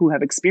people who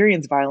have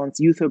experienced violence,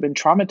 youth who have been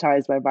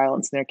traumatized by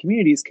violence in their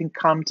communities, can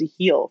come to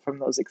heal from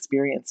those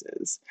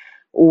experiences.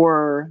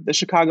 Or the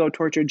Chicago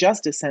Torture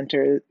Justice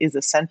Center is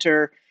a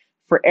center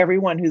for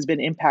everyone who's been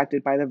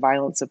impacted by the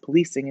violence of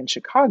policing in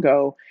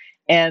Chicago.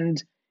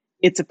 And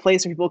it's a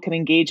place where people can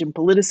engage in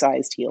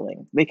politicized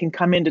healing. They can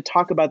come in to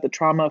talk about the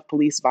trauma of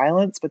police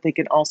violence, but they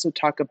can also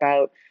talk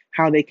about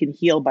how they can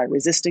heal by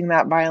resisting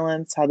that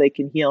violence, how they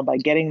can heal by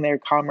getting their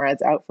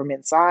comrades out from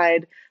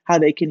inside, how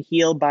they can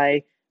heal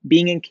by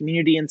being in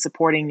community and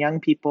supporting young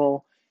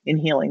people in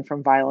healing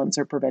from violence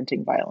or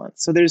preventing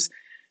violence. So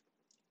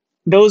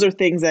those are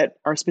things that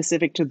are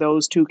specific to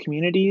those two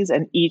communities,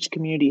 and each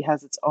community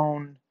has its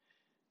own,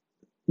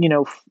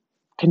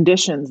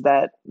 conditions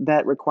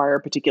that require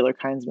particular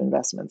kinds of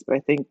investments. But I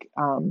think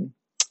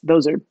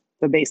those are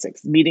the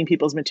basics: meeting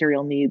people's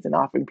material needs and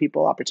offering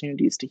people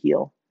opportunities to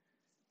heal.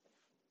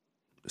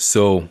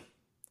 So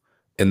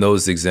in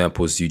those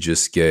examples you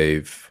just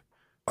gave,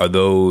 are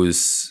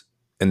those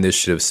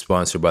initiatives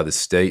sponsored by the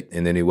state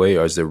in any way,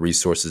 or is there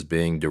resources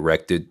being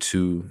directed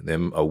to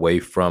them away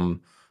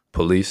from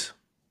police?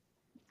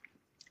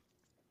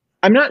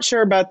 I'm not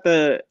sure about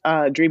the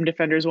Dream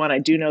Defenders one. I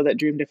do know that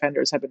Dream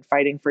Defenders have been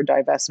fighting for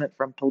divestment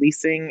from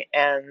policing,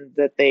 and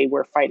that they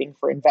were fighting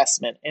for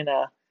investment in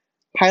a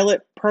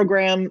pilot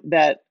program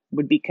that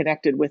would be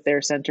connected with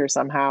their center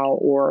somehow,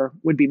 or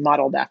would be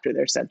modeled after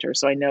their center.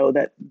 So I know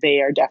that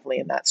they are definitely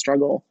in that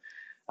struggle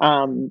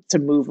to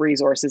move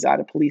resources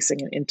out of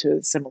policing and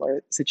into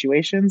similar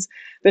situations.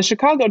 The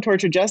Chicago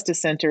Torture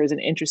Justice Center is an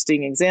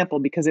interesting example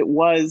because it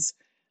was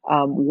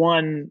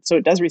so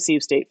it does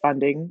receive state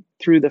funding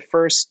through the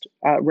first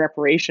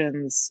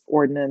reparations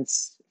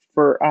ordinance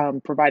for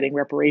providing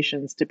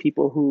reparations to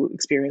people who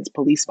experience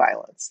police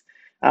violence.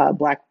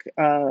 Over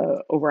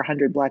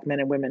 100 Black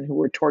men and women who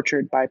were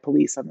tortured by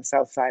police on the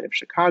south side of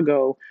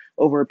Chicago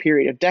over a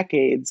period of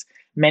decades,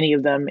 many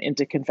of them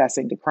into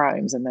confessing to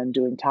crimes and then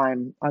doing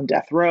time on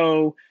death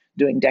row,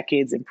 doing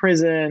decades in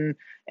prison,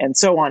 and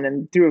so on.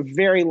 And through a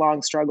very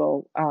long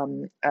struggle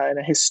and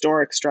a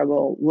historic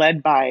struggle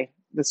led by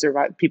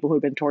the people who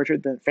have been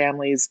tortured, the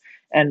families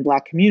and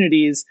Black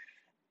communities,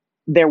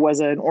 there was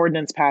an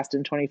ordinance passed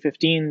in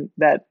 2015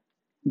 that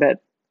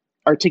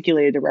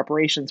articulated a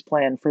reparations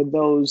plan for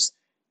those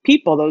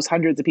people, those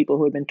hundreds of people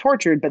who had been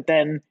tortured, but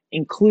then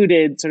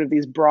included sort of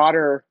these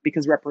broader,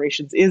 because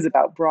reparations is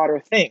about broader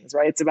things,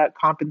 right? It's about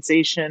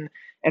compensation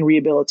and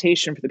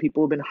rehabilitation for the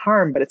people who've been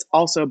harmed, but it's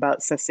also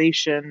about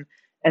cessation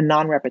and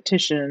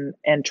non-repetition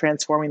and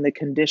transforming the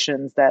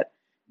conditions that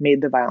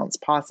made the violence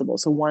possible.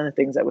 So one of the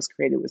things that was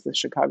created was the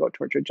Chicago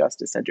Torture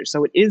Justice Center.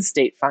 So it is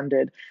state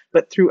funded,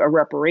 but through a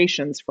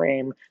reparations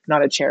frame,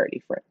 not a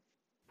charity frame.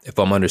 If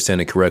I'm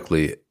understanding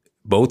correctly,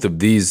 both of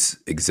these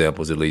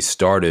examples at least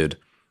started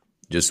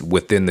just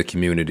within the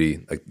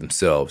community, like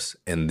themselves,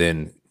 and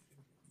then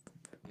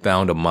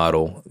found a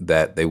model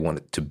that they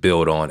wanted to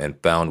build on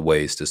and found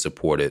ways to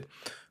support it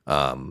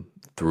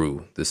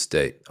through the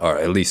state, or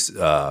at least,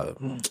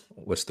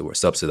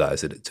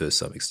 subsidize it to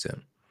some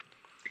extent.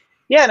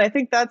 Yeah, and I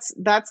think that's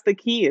the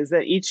key, is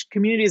that each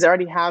communities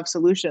already have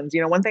solutions.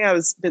 One thing I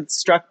was been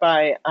struck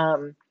by,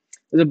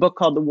 there's a book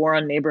called The War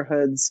on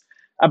Neighborhoods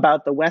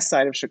about the west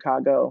side of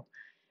Chicago,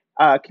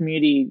 a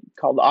community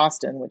called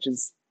Austin, which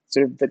is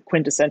sort of the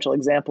quintessential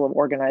example of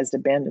organized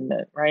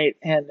abandonment, right?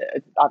 And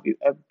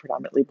a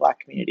predominantly Black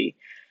community.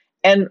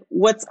 And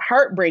what's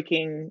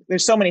heartbreaking,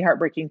 there's so many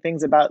heartbreaking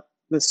things about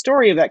the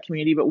story of that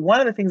community, but one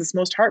of the things that's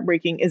most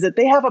heartbreaking is that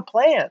they have a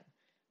plan.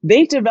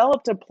 They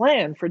developed a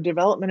plan for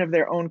development of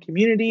their own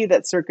community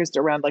that circused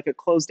around like a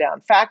closed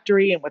down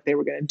factory and what they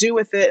were going to do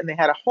with it. And they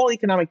had a whole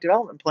economic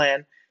development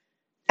plan,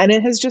 and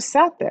it has just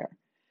sat there.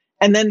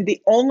 And then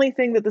the only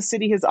thing that the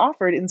city has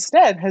offered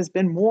instead has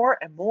been more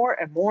and more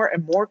and more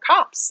and more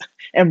cops,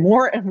 and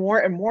more and more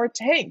and more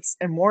tanks,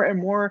 and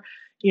more,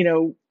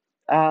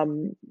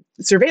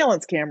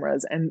 surveillance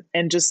cameras,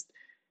 and just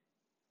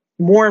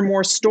more and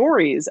more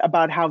stories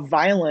about how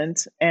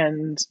violent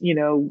and,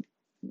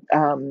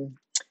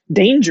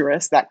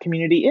 dangerous that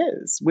community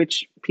is,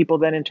 which people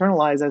then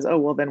internalize as, oh,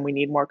 well, then we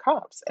need more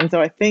cops. And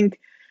so I think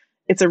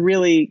there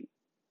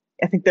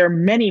are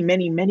many,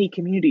 many, many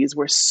communities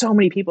where so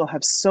many people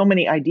have so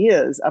many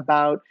ideas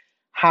about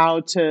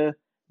how to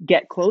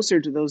get closer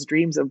to those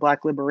dreams of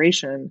Black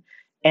liberation,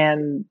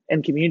 and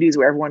communities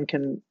where everyone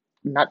can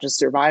not just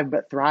survive,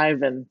 but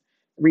thrive and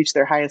reach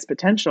their highest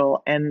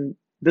potential. And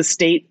the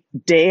state,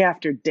 day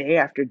after day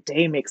after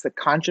day, makes the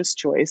conscious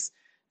choice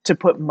to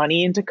put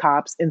money into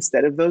cops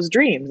instead of those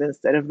dreams,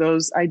 instead of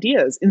those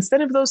ideas, instead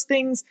of those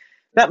things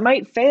that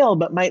might fail,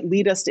 but might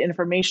lead us to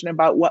information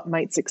about what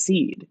might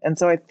succeed. And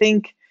so I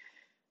think,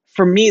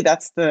 for me,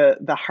 that's the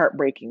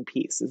heartbreaking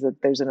piece, is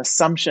that there's an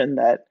assumption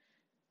that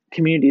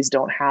communities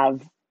don't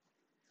have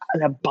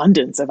an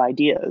abundance of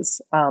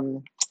ideas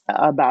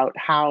about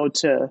how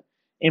to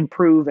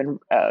improve and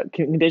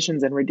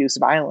conditions and reduce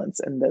violence,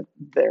 and that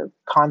they're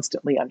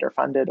constantly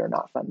underfunded or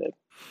not funded.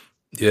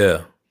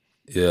 Yeah.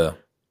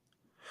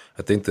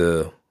 I think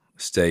the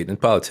state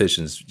and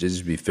politicians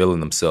just be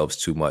feeling themselves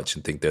too much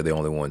and think they're the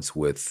only ones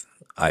with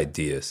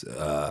ideas.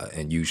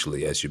 And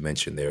usually, as you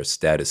mentioned, they're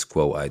status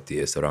quo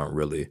ideas that aren't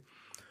really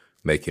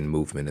making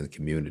movement in the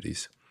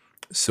communities.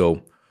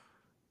 So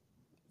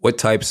what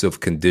types of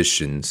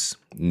conditions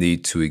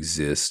need to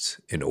exist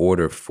in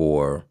order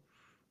for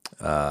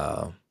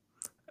a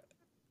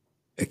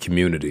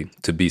community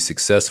to be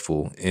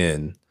successful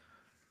in,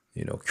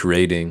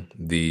 creating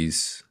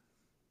these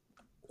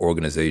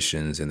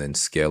organizations and then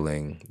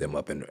scaling them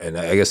up? And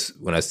I guess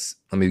let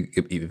me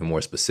get even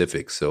more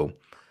specific. So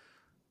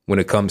when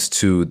it comes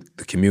to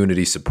the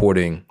community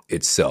supporting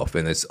itself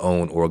and its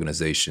own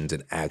organizations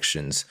and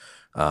actions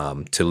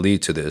to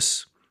lead to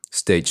this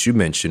state you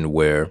mentioned,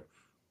 where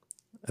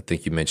I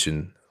think you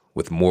mentioned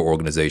with more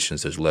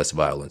organizations, there's less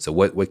violence. So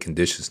what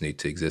conditions need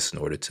to exist in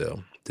order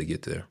to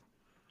get there?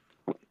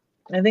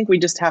 I think we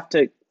just have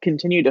to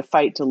continue to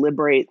fight to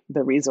liberate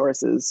the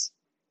resources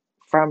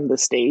from the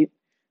state,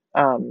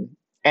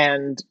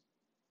 and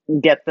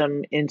get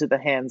them into the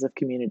hands of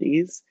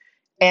communities.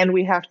 And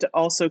we have to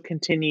also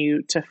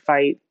continue to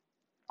fight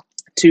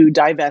to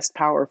divest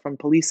power from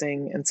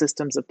policing and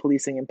systems of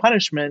policing and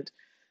punishment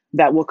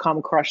that will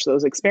come crush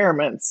those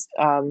experiments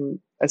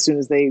as soon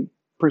as they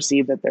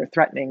perceive that they're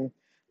threatening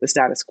the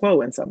status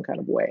quo in some kind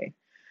of way.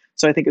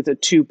 So I think it's a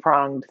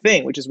two-pronged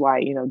thing, which is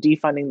why,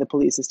 defunding the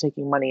police is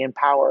taking money and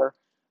power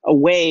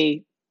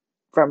away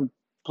from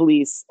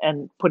police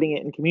and putting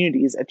it in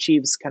communities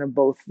achieves kind of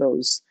both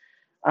those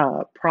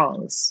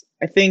prongs.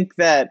 I think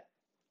that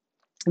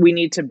we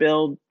need to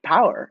build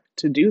power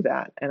to do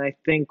that. And I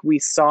think we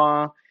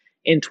saw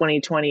in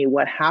 2020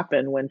 what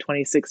happened when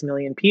 26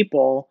 million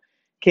people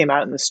came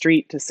out in the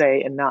street to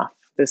say, enough,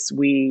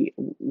 we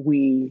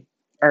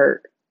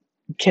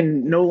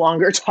can no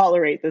longer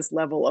tolerate this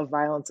level of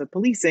violence of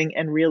policing,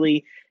 and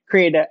really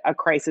create a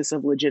crisis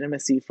of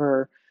legitimacy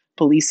for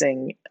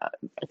policing.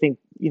 I think,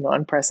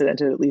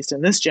 unprecedented, at least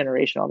in this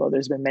generation, although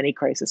there's been many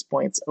crisis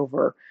points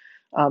over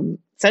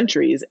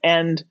centuries.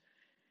 And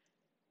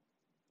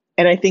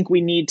I think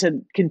we need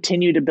to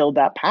continue to build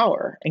that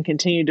power and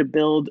continue to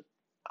build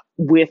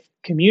with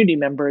community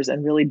members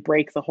and really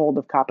break the hold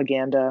of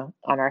propaganda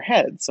on our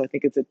heads. So I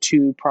think it's a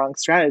two-pronged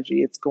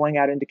strategy. It's going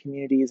out into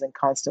communities and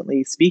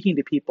constantly speaking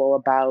to people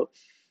about,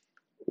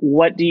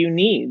 what do you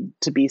need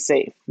to be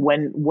safe?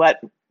 What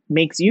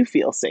makes you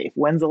feel safe?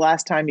 When's the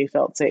last time you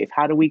felt safe?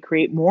 How do we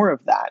create more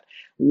of that?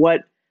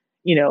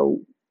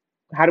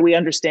 How do we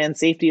understand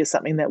safety as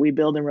something that we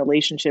build in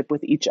relationship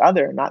with each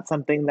other, not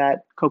something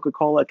that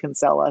Coca-Cola can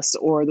sell us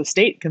or the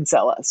state can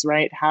sell us,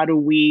 right? How do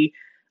we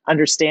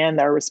understand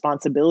our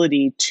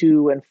responsibility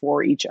to and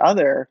for each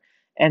other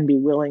and be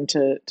willing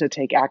to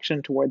take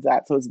action towards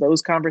that? So it's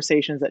those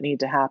conversations that need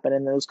to happen,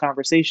 and those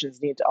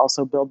conversations need to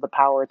also build the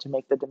power to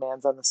make the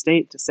demands on the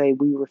state to say,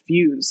 we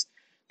refuse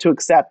to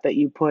accept that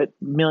you put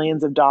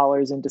millions of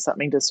dollars into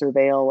something to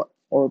surveil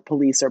or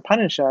police or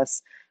punish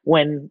us,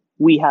 when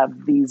we have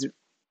these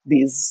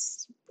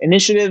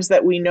initiatives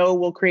that we know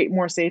will create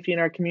more safety in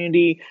our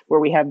community, where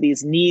we have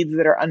these needs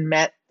that are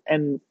unmet,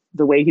 and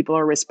the way people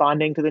are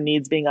responding to the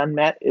needs being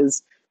unmet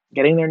is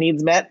getting their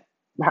needs met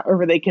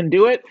however they can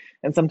do it.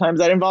 And sometimes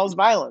that involves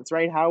violence,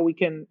 right? How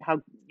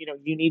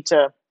you need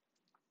to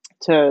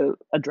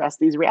address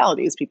these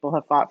realities. People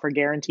have fought for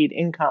guaranteed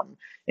income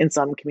in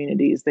some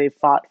communities. They've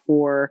fought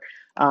for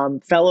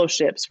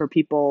fellowships for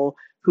people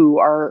who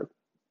are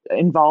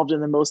involved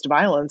in the most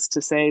violence,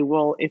 to say,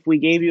 well, if we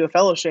gave you a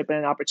fellowship and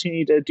an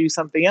opportunity to do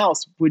something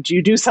else, would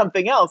you do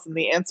something else? And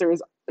the answer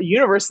is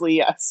universally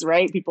yes,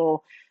 right?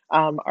 People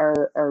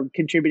are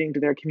contributing to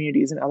their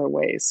communities in other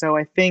ways. So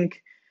I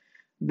think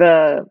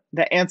the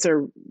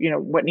answer,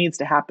 what needs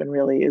to happen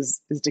really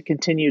is to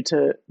continue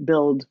to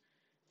build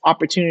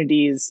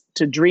opportunities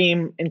to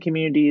dream in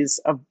communities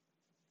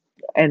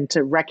and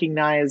to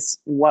recognize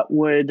what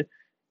would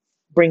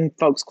bring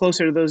folks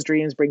closer to those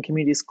dreams, bring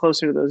communities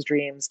closer to those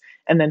dreams,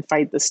 and then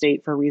fight the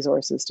state for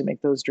resources to make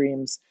those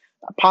dreams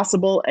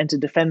possible and to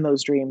defend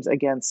those dreams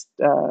against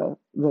the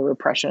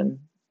repression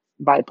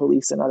by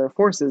police and other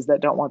forces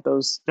that don't want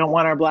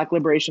our Black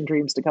liberation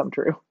dreams to come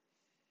true.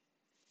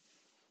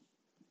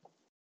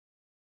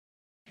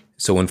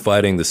 So in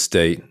fighting the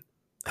state,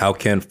 how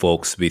can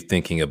folks be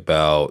thinking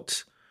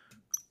about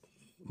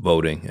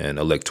voting and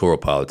electoral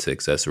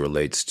politics as it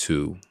relates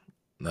to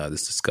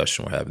this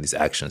discussion we're having, these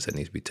actions that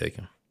need to be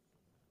taken?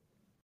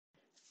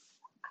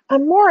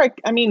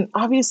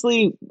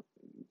 Obviously,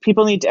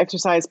 people need to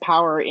exercise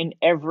power in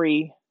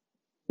every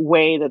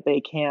way that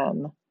they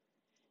can.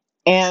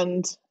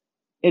 And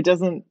it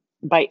doesn't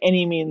by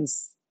any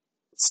means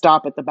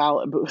stop at the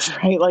ballot booth,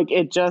 right? Like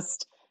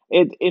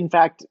in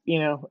fact,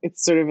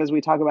 it's sort of, as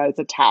we talk about, it's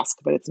a task,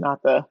 but it's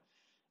not the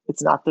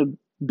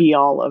be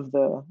all of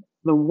the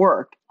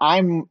work.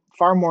 I'm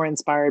far more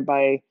inspired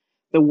by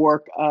the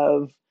work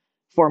of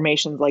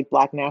formations like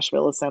Black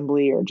Nashville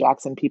Assembly or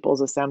Jackson People's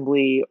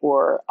Assembly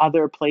or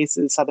other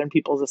places, Southern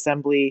People's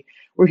Assembly,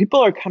 where people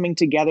are coming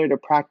together to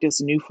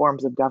practice new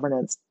forms of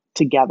governance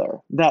together,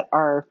 that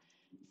are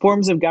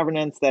forms of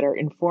governance that are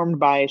informed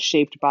by,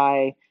 shaped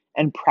by,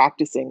 and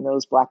practicing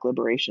those Black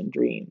liberation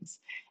dreams.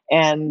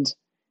 And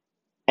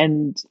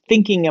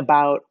thinking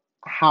about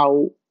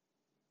how,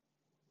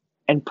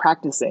 and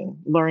practicing,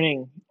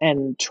 learning,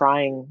 and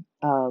trying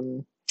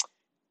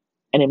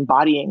and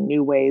embodying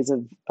new ways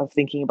of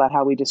thinking about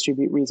how we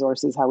distribute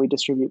resources, how we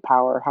distribute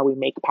power, how we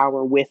make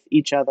power with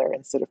each other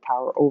instead of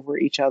power over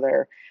each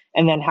other,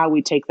 and then how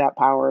we take that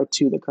power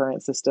to the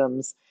current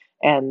systems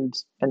and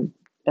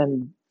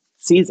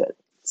seize it.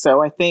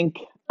 So I think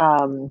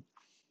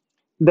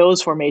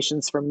those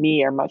formations for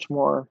me are much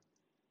more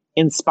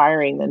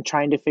inspiring than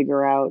trying to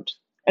figure out.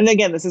 And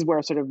again, this is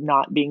where sort of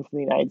not being from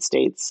the United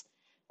States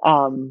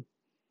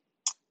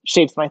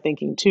shapes my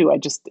thinking too.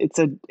 It's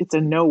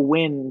a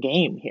no-win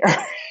game here.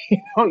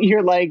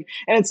 You're like,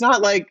 and it's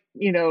not like,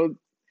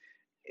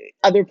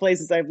 other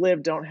places I've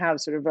lived don't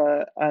have sort of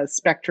a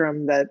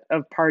spectrum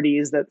of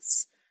parties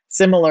that's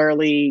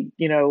similarly,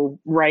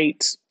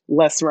 right,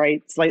 less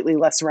right, slightly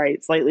less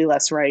right,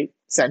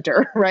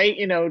 center, right?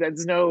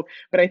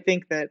 But I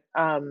think that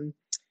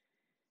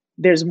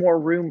there's more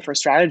room for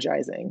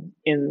strategizing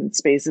in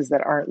spaces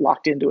that aren't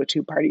locked into a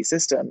two-party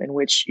system in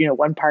which,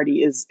 one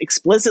party is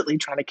explicitly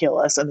trying to kill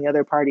us and the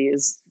other party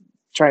is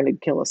trying to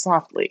kill us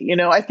softly.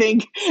 I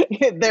think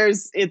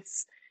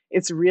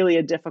it's really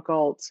a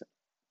difficult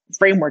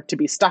framework to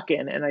be stuck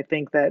in. And I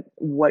think that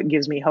what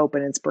gives me hope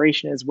and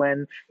inspiration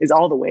is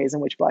all the ways in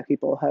which Black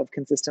people have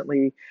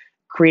consistently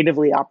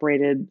creatively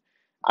operated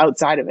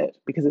outside of it,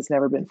 because it's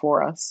never been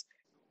for us.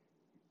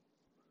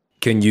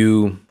 Can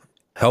you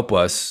help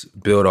us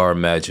build our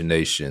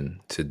imagination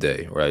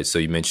today, right? So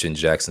you mentioned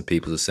Jackson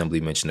People's Assembly,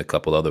 you mentioned a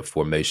couple other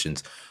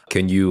formations.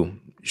 Can you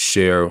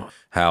share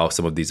how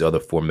some of these other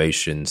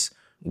formations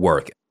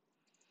work?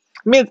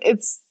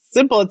 It's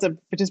simple. It's a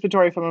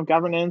participatory form of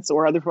governance,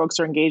 or other folks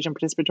are engaged in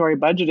participatory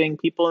budgeting.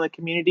 People in the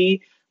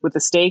community with a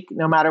stake,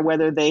 no matter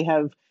whether they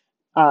have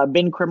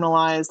been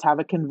criminalized, have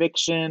a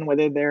conviction,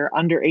 whether they're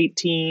under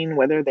 18,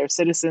 whether they're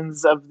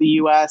citizens of the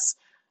U.S.,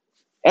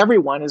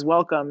 everyone is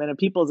welcome in a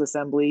people's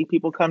assembly.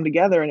 People come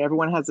together and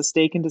everyone has a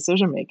stake in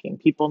decision making.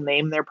 People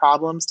name their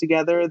problems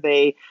together.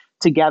 They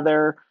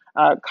together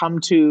come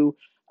to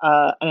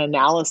an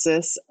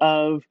analysis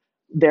of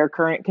their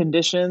current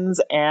conditions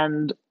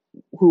and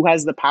who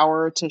has the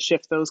power to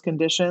shift those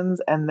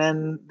conditions. And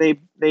then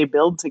they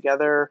build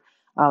together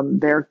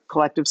their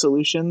collective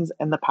solutions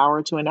and the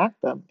power to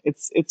enact them.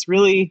 It's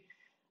really,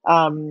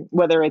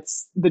 whether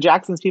it's the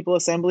Jackson's People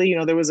Assembly,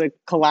 there was a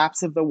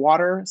collapse of the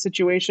water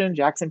situation.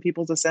 Jackson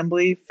People's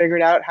Assembly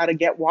figured out how to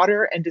get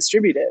water and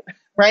distribute it,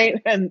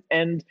 right?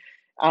 And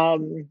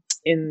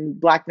in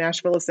Black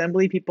Nashville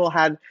Assembly, people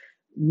had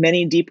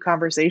many deep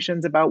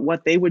conversations about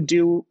what they would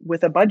do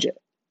with a budget,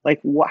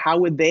 like how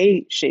would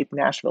they shape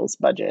Nashville's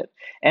budget,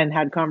 and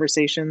had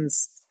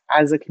conversations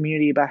as a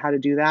community about how to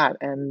do that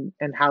and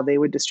how they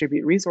would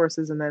distribute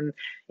resources. And then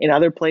in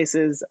other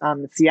places,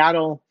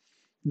 Seattle,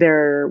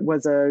 there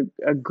was a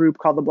group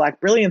called the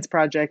Black Brilliance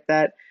Project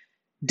that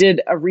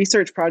did a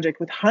research project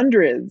with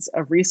hundreds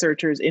of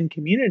researchers in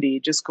community,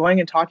 just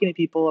going and talking to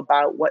people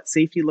about what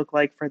safety looked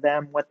like for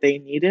them, what they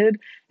needed,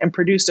 and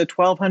produced a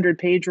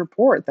 1,200-page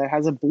report that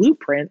has a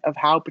blueprint of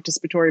how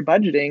participatory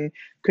budgeting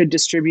could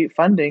distribute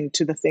funding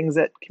to the things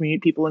that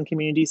people in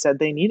community said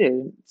they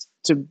needed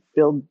to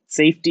build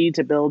safety,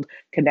 to build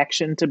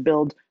connection, to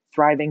build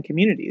thriving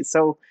communities.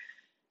 So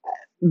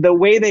the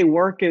way they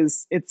work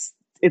is it's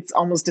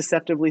almost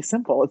deceptively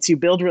simple. It's you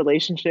build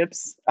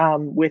relationships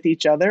with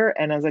each other,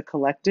 and as a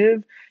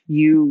collective,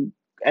 you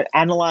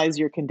analyze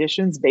your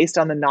conditions based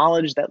on the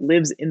knowledge that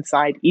lives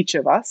inside each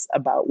of us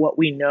about what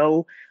we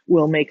know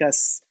will make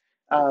us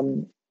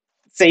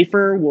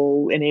safer,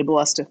 will enable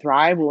us to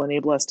thrive, will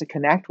enable us to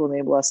connect, will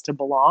enable us to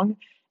belong,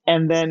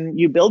 and then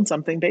you build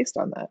something based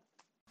on that.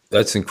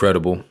 That's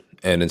incredible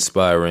and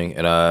inspiring,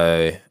 and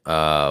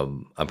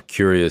I'm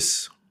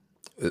curious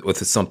with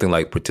something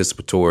like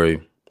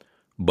participatory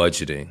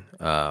budgeting.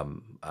 I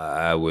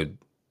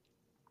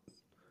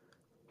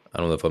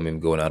don't know if I'm even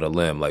going out on a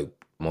limb, like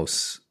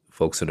most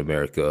folks in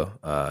America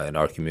in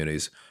our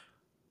communities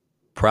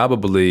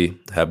probably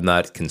have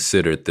not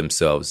considered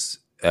themselves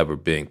ever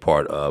being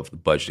part of the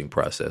budgeting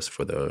process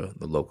for the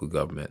local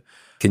government.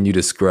 Can you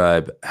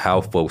describe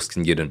how folks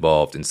can get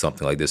involved in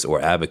something like this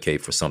or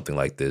advocate for something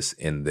like this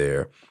in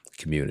their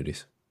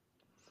communities?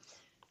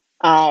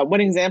 One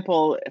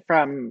example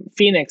from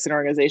Phoenix, an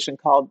organization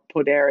called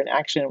Poder in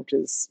Action, which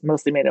is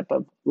mostly made up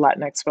of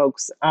Latinx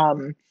folks,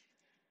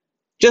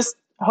 just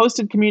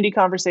hosted community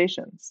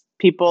conversations.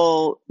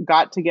 People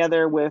got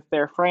together with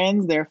their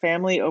friends, their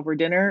family over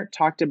dinner,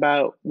 talked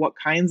about what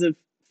kinds of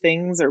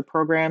things or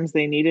programs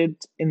they needed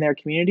in their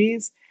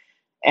communities.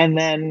 And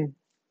then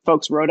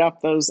folks wrote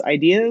up those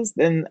ideas.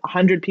 Then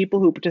 100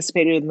 people who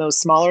participated in those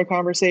smaller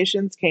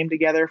conversations came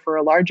together for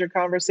a larger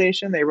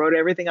conversation. They wrote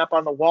everything up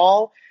on the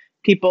wall.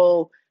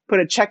 People put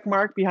a check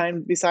mark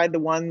beside the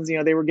ones,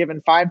 they were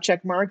given 5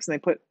 check marks, and they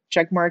put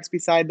check marks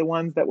beside the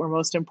ones that were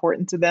most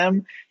important to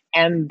them.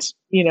 And,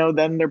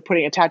 then they're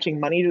attaching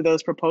money to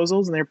those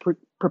proposals, and they're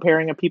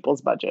preparing a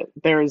people's budget.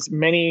 There's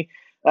many,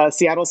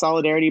 Seattle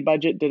Solidarity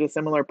Budget did a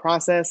similar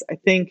process. I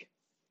think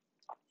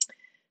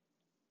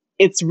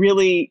it's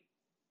really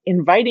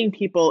inviting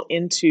people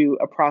into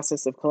a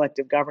process of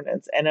collective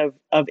governance and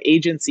of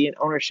agency and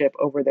ownership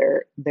over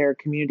their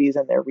communities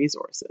and their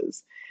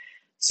resources.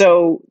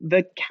 So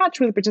the catch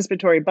with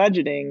participatory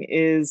budgeting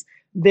is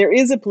there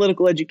is a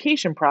political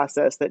education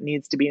process that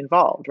needs to be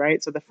involved,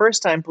 right? So the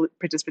first time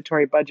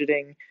participatory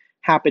budgeting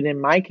happened in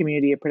my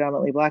community, a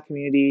predominantly Black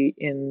community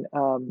in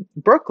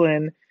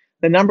Brooklyn,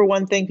 the number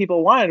one thing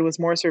people wanted was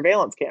more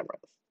surveillance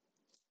cameras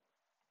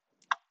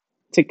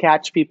to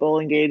catch people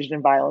engaged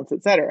in violence,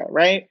 et cetera,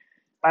 right?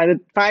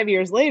 5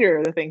 years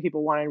later, the thing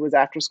people wanted was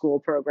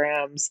after-school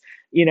programs,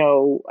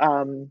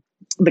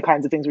 the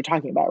kinds of things we're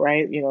talking about,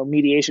 right?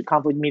 Mediation,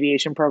 conflict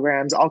mediation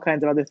programs, all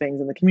kinds of other things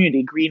in the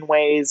community,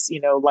 greenways,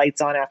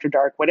 lights on after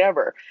dark,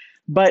 whatever.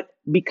 But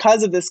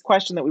because of this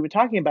question that we were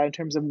talking about in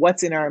terms of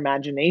what's in our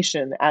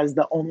imagination as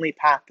the only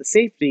path to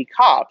safety,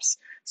 cops,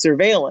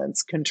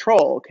 surveillance,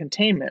 control,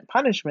 containment,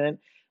 punishment,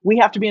 we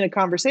have to be in a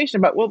conversation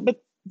about, well,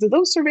 but do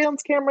those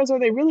surveillance cameras, are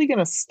they really going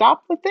to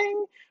stop the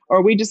thing? Or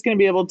are we just going to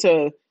be able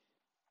to,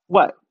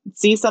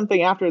 see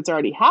something after it's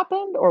already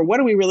happened? Or what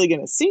are we really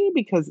going to see?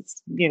 Because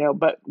it's,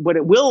 but what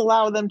it will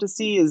allow them to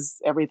see is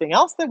everything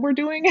else that we're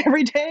doing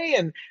every day.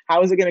 And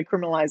how is it going to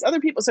criminalize other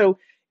people? So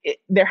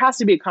there has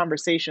to be a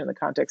conversation in the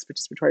context of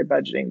participatory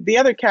budgeting. The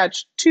other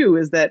catch too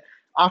is that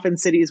often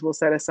cities will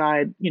set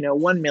aside,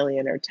 1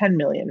 million or 10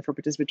 million for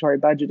participatory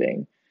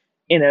budgeting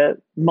in a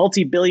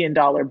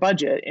multi-billion-dollar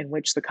budget in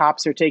which the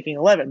cops are taking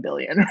 11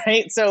 billion,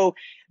 right? So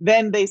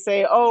then they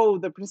say, oh,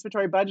 the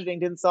participatory budgeting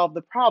didn't solve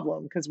the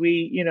problem because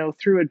we,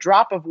 threw a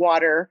drop of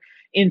water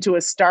into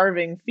a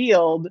starving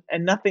field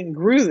and nothing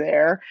grew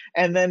there.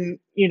 And then,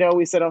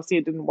 we said, oh, see,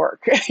 it didn't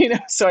work.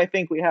 So I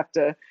think we have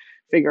to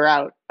figure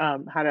out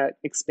how to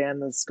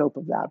expand the scope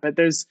of that. But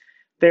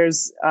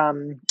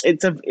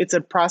it's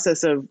a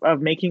process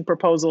of making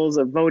proposals,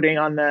 of voting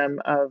on them,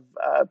 of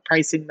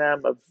pricing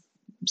them, of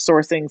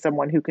sourcing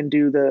someone who can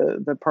do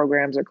the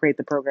programs or create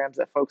the programs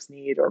that folks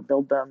need or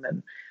build them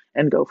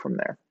and go from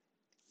there.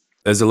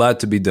 There's a lot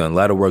to be done, a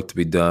lot of work to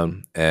be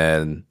done.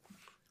 And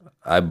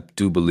I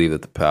do believe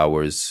that the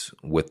power is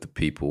with the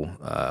people.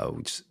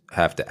 We just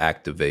have to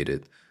activate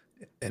it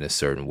in a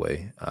certain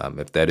way.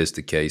 If that is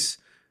the case,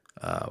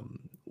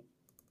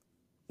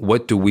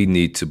 what do we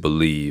need to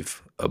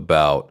believe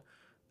about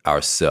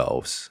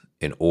ourselves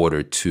in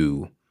order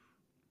to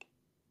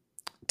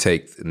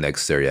take the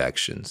necessary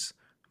actions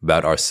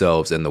about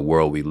ourselves and the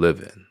world we live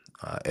in,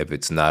 if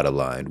it's not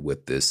aligned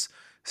with this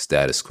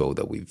status quo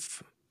that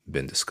we've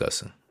been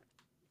discussing?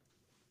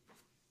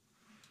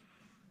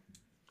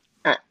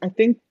 I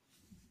think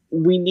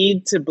we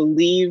need to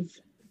believe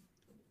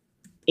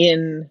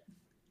in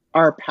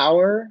our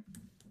power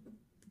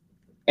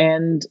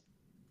and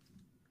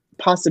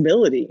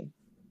possibility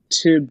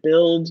to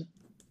build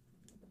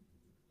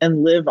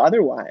and live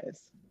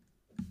otherwise.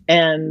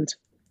 And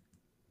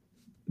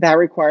that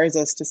requires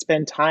us to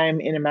spend time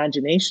in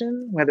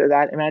imagination, whether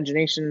that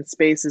imagination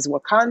space is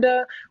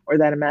Wakanda or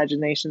that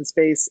imagination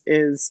space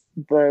is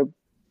the,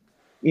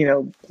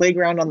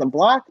 playground on the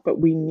block. But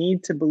we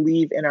need to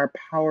believe in our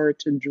power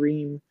to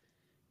dream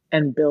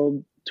and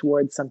build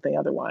towards something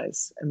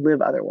otherwise and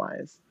live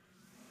otherwise.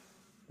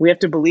 We have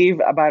to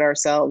believe about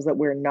ourselves that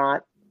we're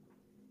not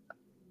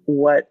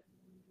what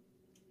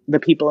the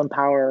people in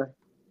power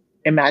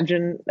have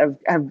imagined,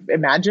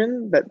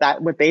 that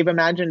what they've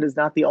imagined is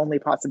not the only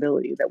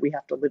possibility that we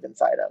have to live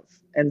inside of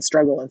and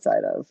struggle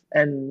inside of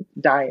and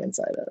die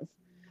inside of.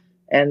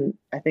 And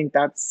I think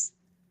that's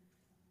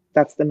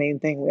the main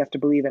thing. We have to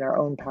believe in our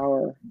own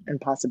power and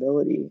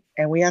possibility.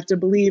 And we have to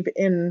believe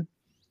in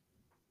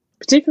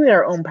particularly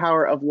our own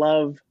power of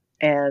love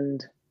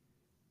and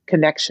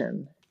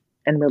connection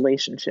and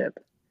relationship,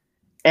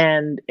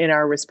 and in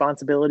our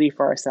responsibility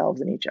for ourselves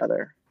and each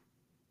other.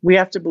 We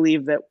have to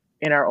believe that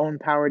in our own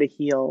power to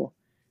heal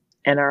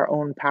and our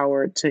own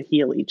power to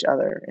heal each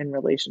other in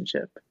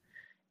relationship.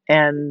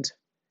 And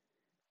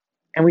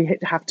we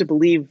have to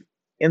believe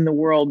in the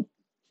world,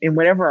 in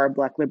whatever our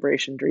Black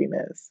liberation dream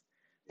is.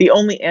 The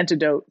only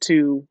antidote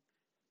to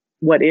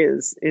what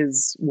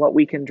is what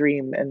we can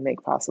dream and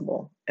make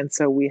possible. And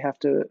so we have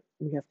to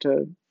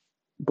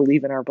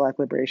believe in our Black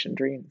liberation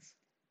dreams.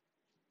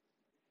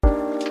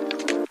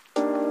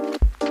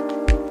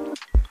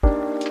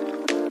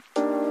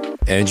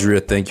 Andrea,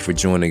 thank you for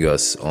joining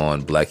us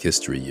on Black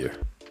History Year.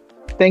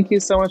 Thank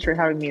you so much for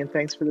having me, and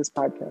thanks for this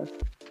podcast.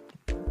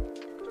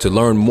 To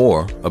learn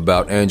more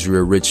about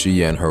Andrea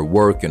Ritchie and her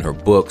work and her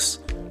books,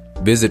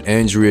 visit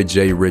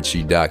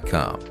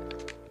AndreaJRitchie.com.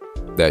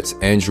 That's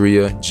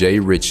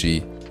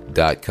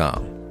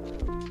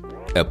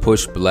AndreaJRitchie.com. At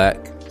Push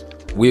Black,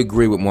 we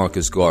agree with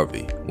Marcus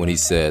Garvey when he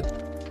said,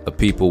 "A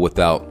people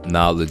without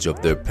knowledge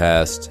of their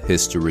past,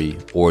 history,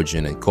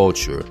 origin, and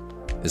culture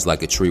is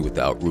like a tree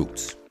without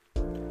roots."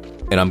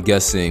 And I'm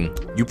guessing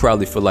you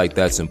probably feel like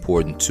that's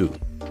important too.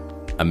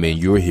 I mean,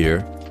 you're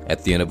here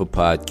at the end of a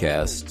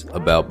podcast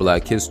about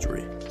Black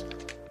history.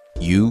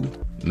 You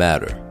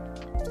matter.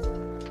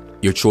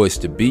 Your choice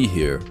to be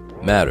here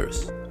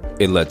matters.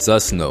 It lets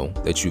us know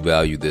that you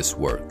value this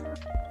work.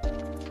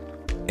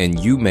 And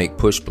you make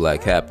Push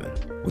Black happen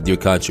with your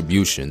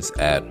contributions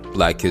at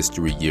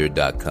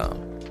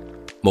blackhistoryyear.com.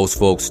 Most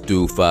folks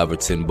do $5 or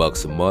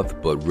 $10 a month,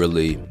 but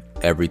really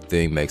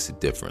everything makes a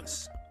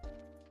difference.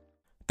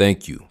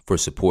 Thank you for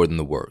supporting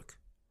the work.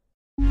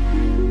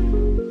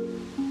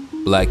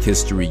 Black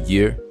History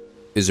Year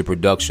is a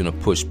production of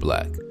Push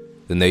Black,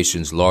 the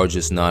nation's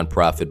largest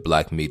nonprofit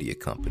Black media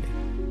company.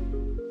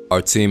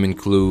 Our team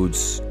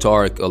includes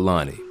Tariq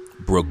Alani,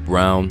 Brooke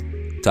Brown,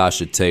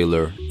 Tasha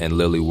Taylor, and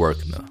Lily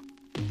Workna.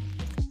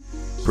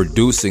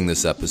 Producing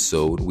this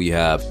episode, we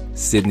have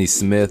Sydney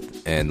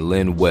Smith and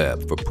Lynn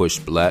Webb for Push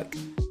Black,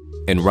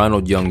 and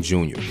Ronald Young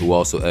Jr., who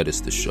also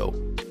edits the show.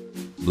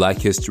 Black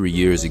History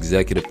Year's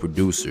executive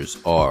producers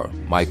are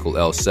Michael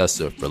L.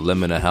 Sesser for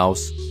Lemon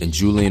House and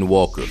Julian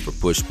Walker for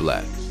Push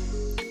Black.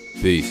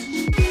 Peace.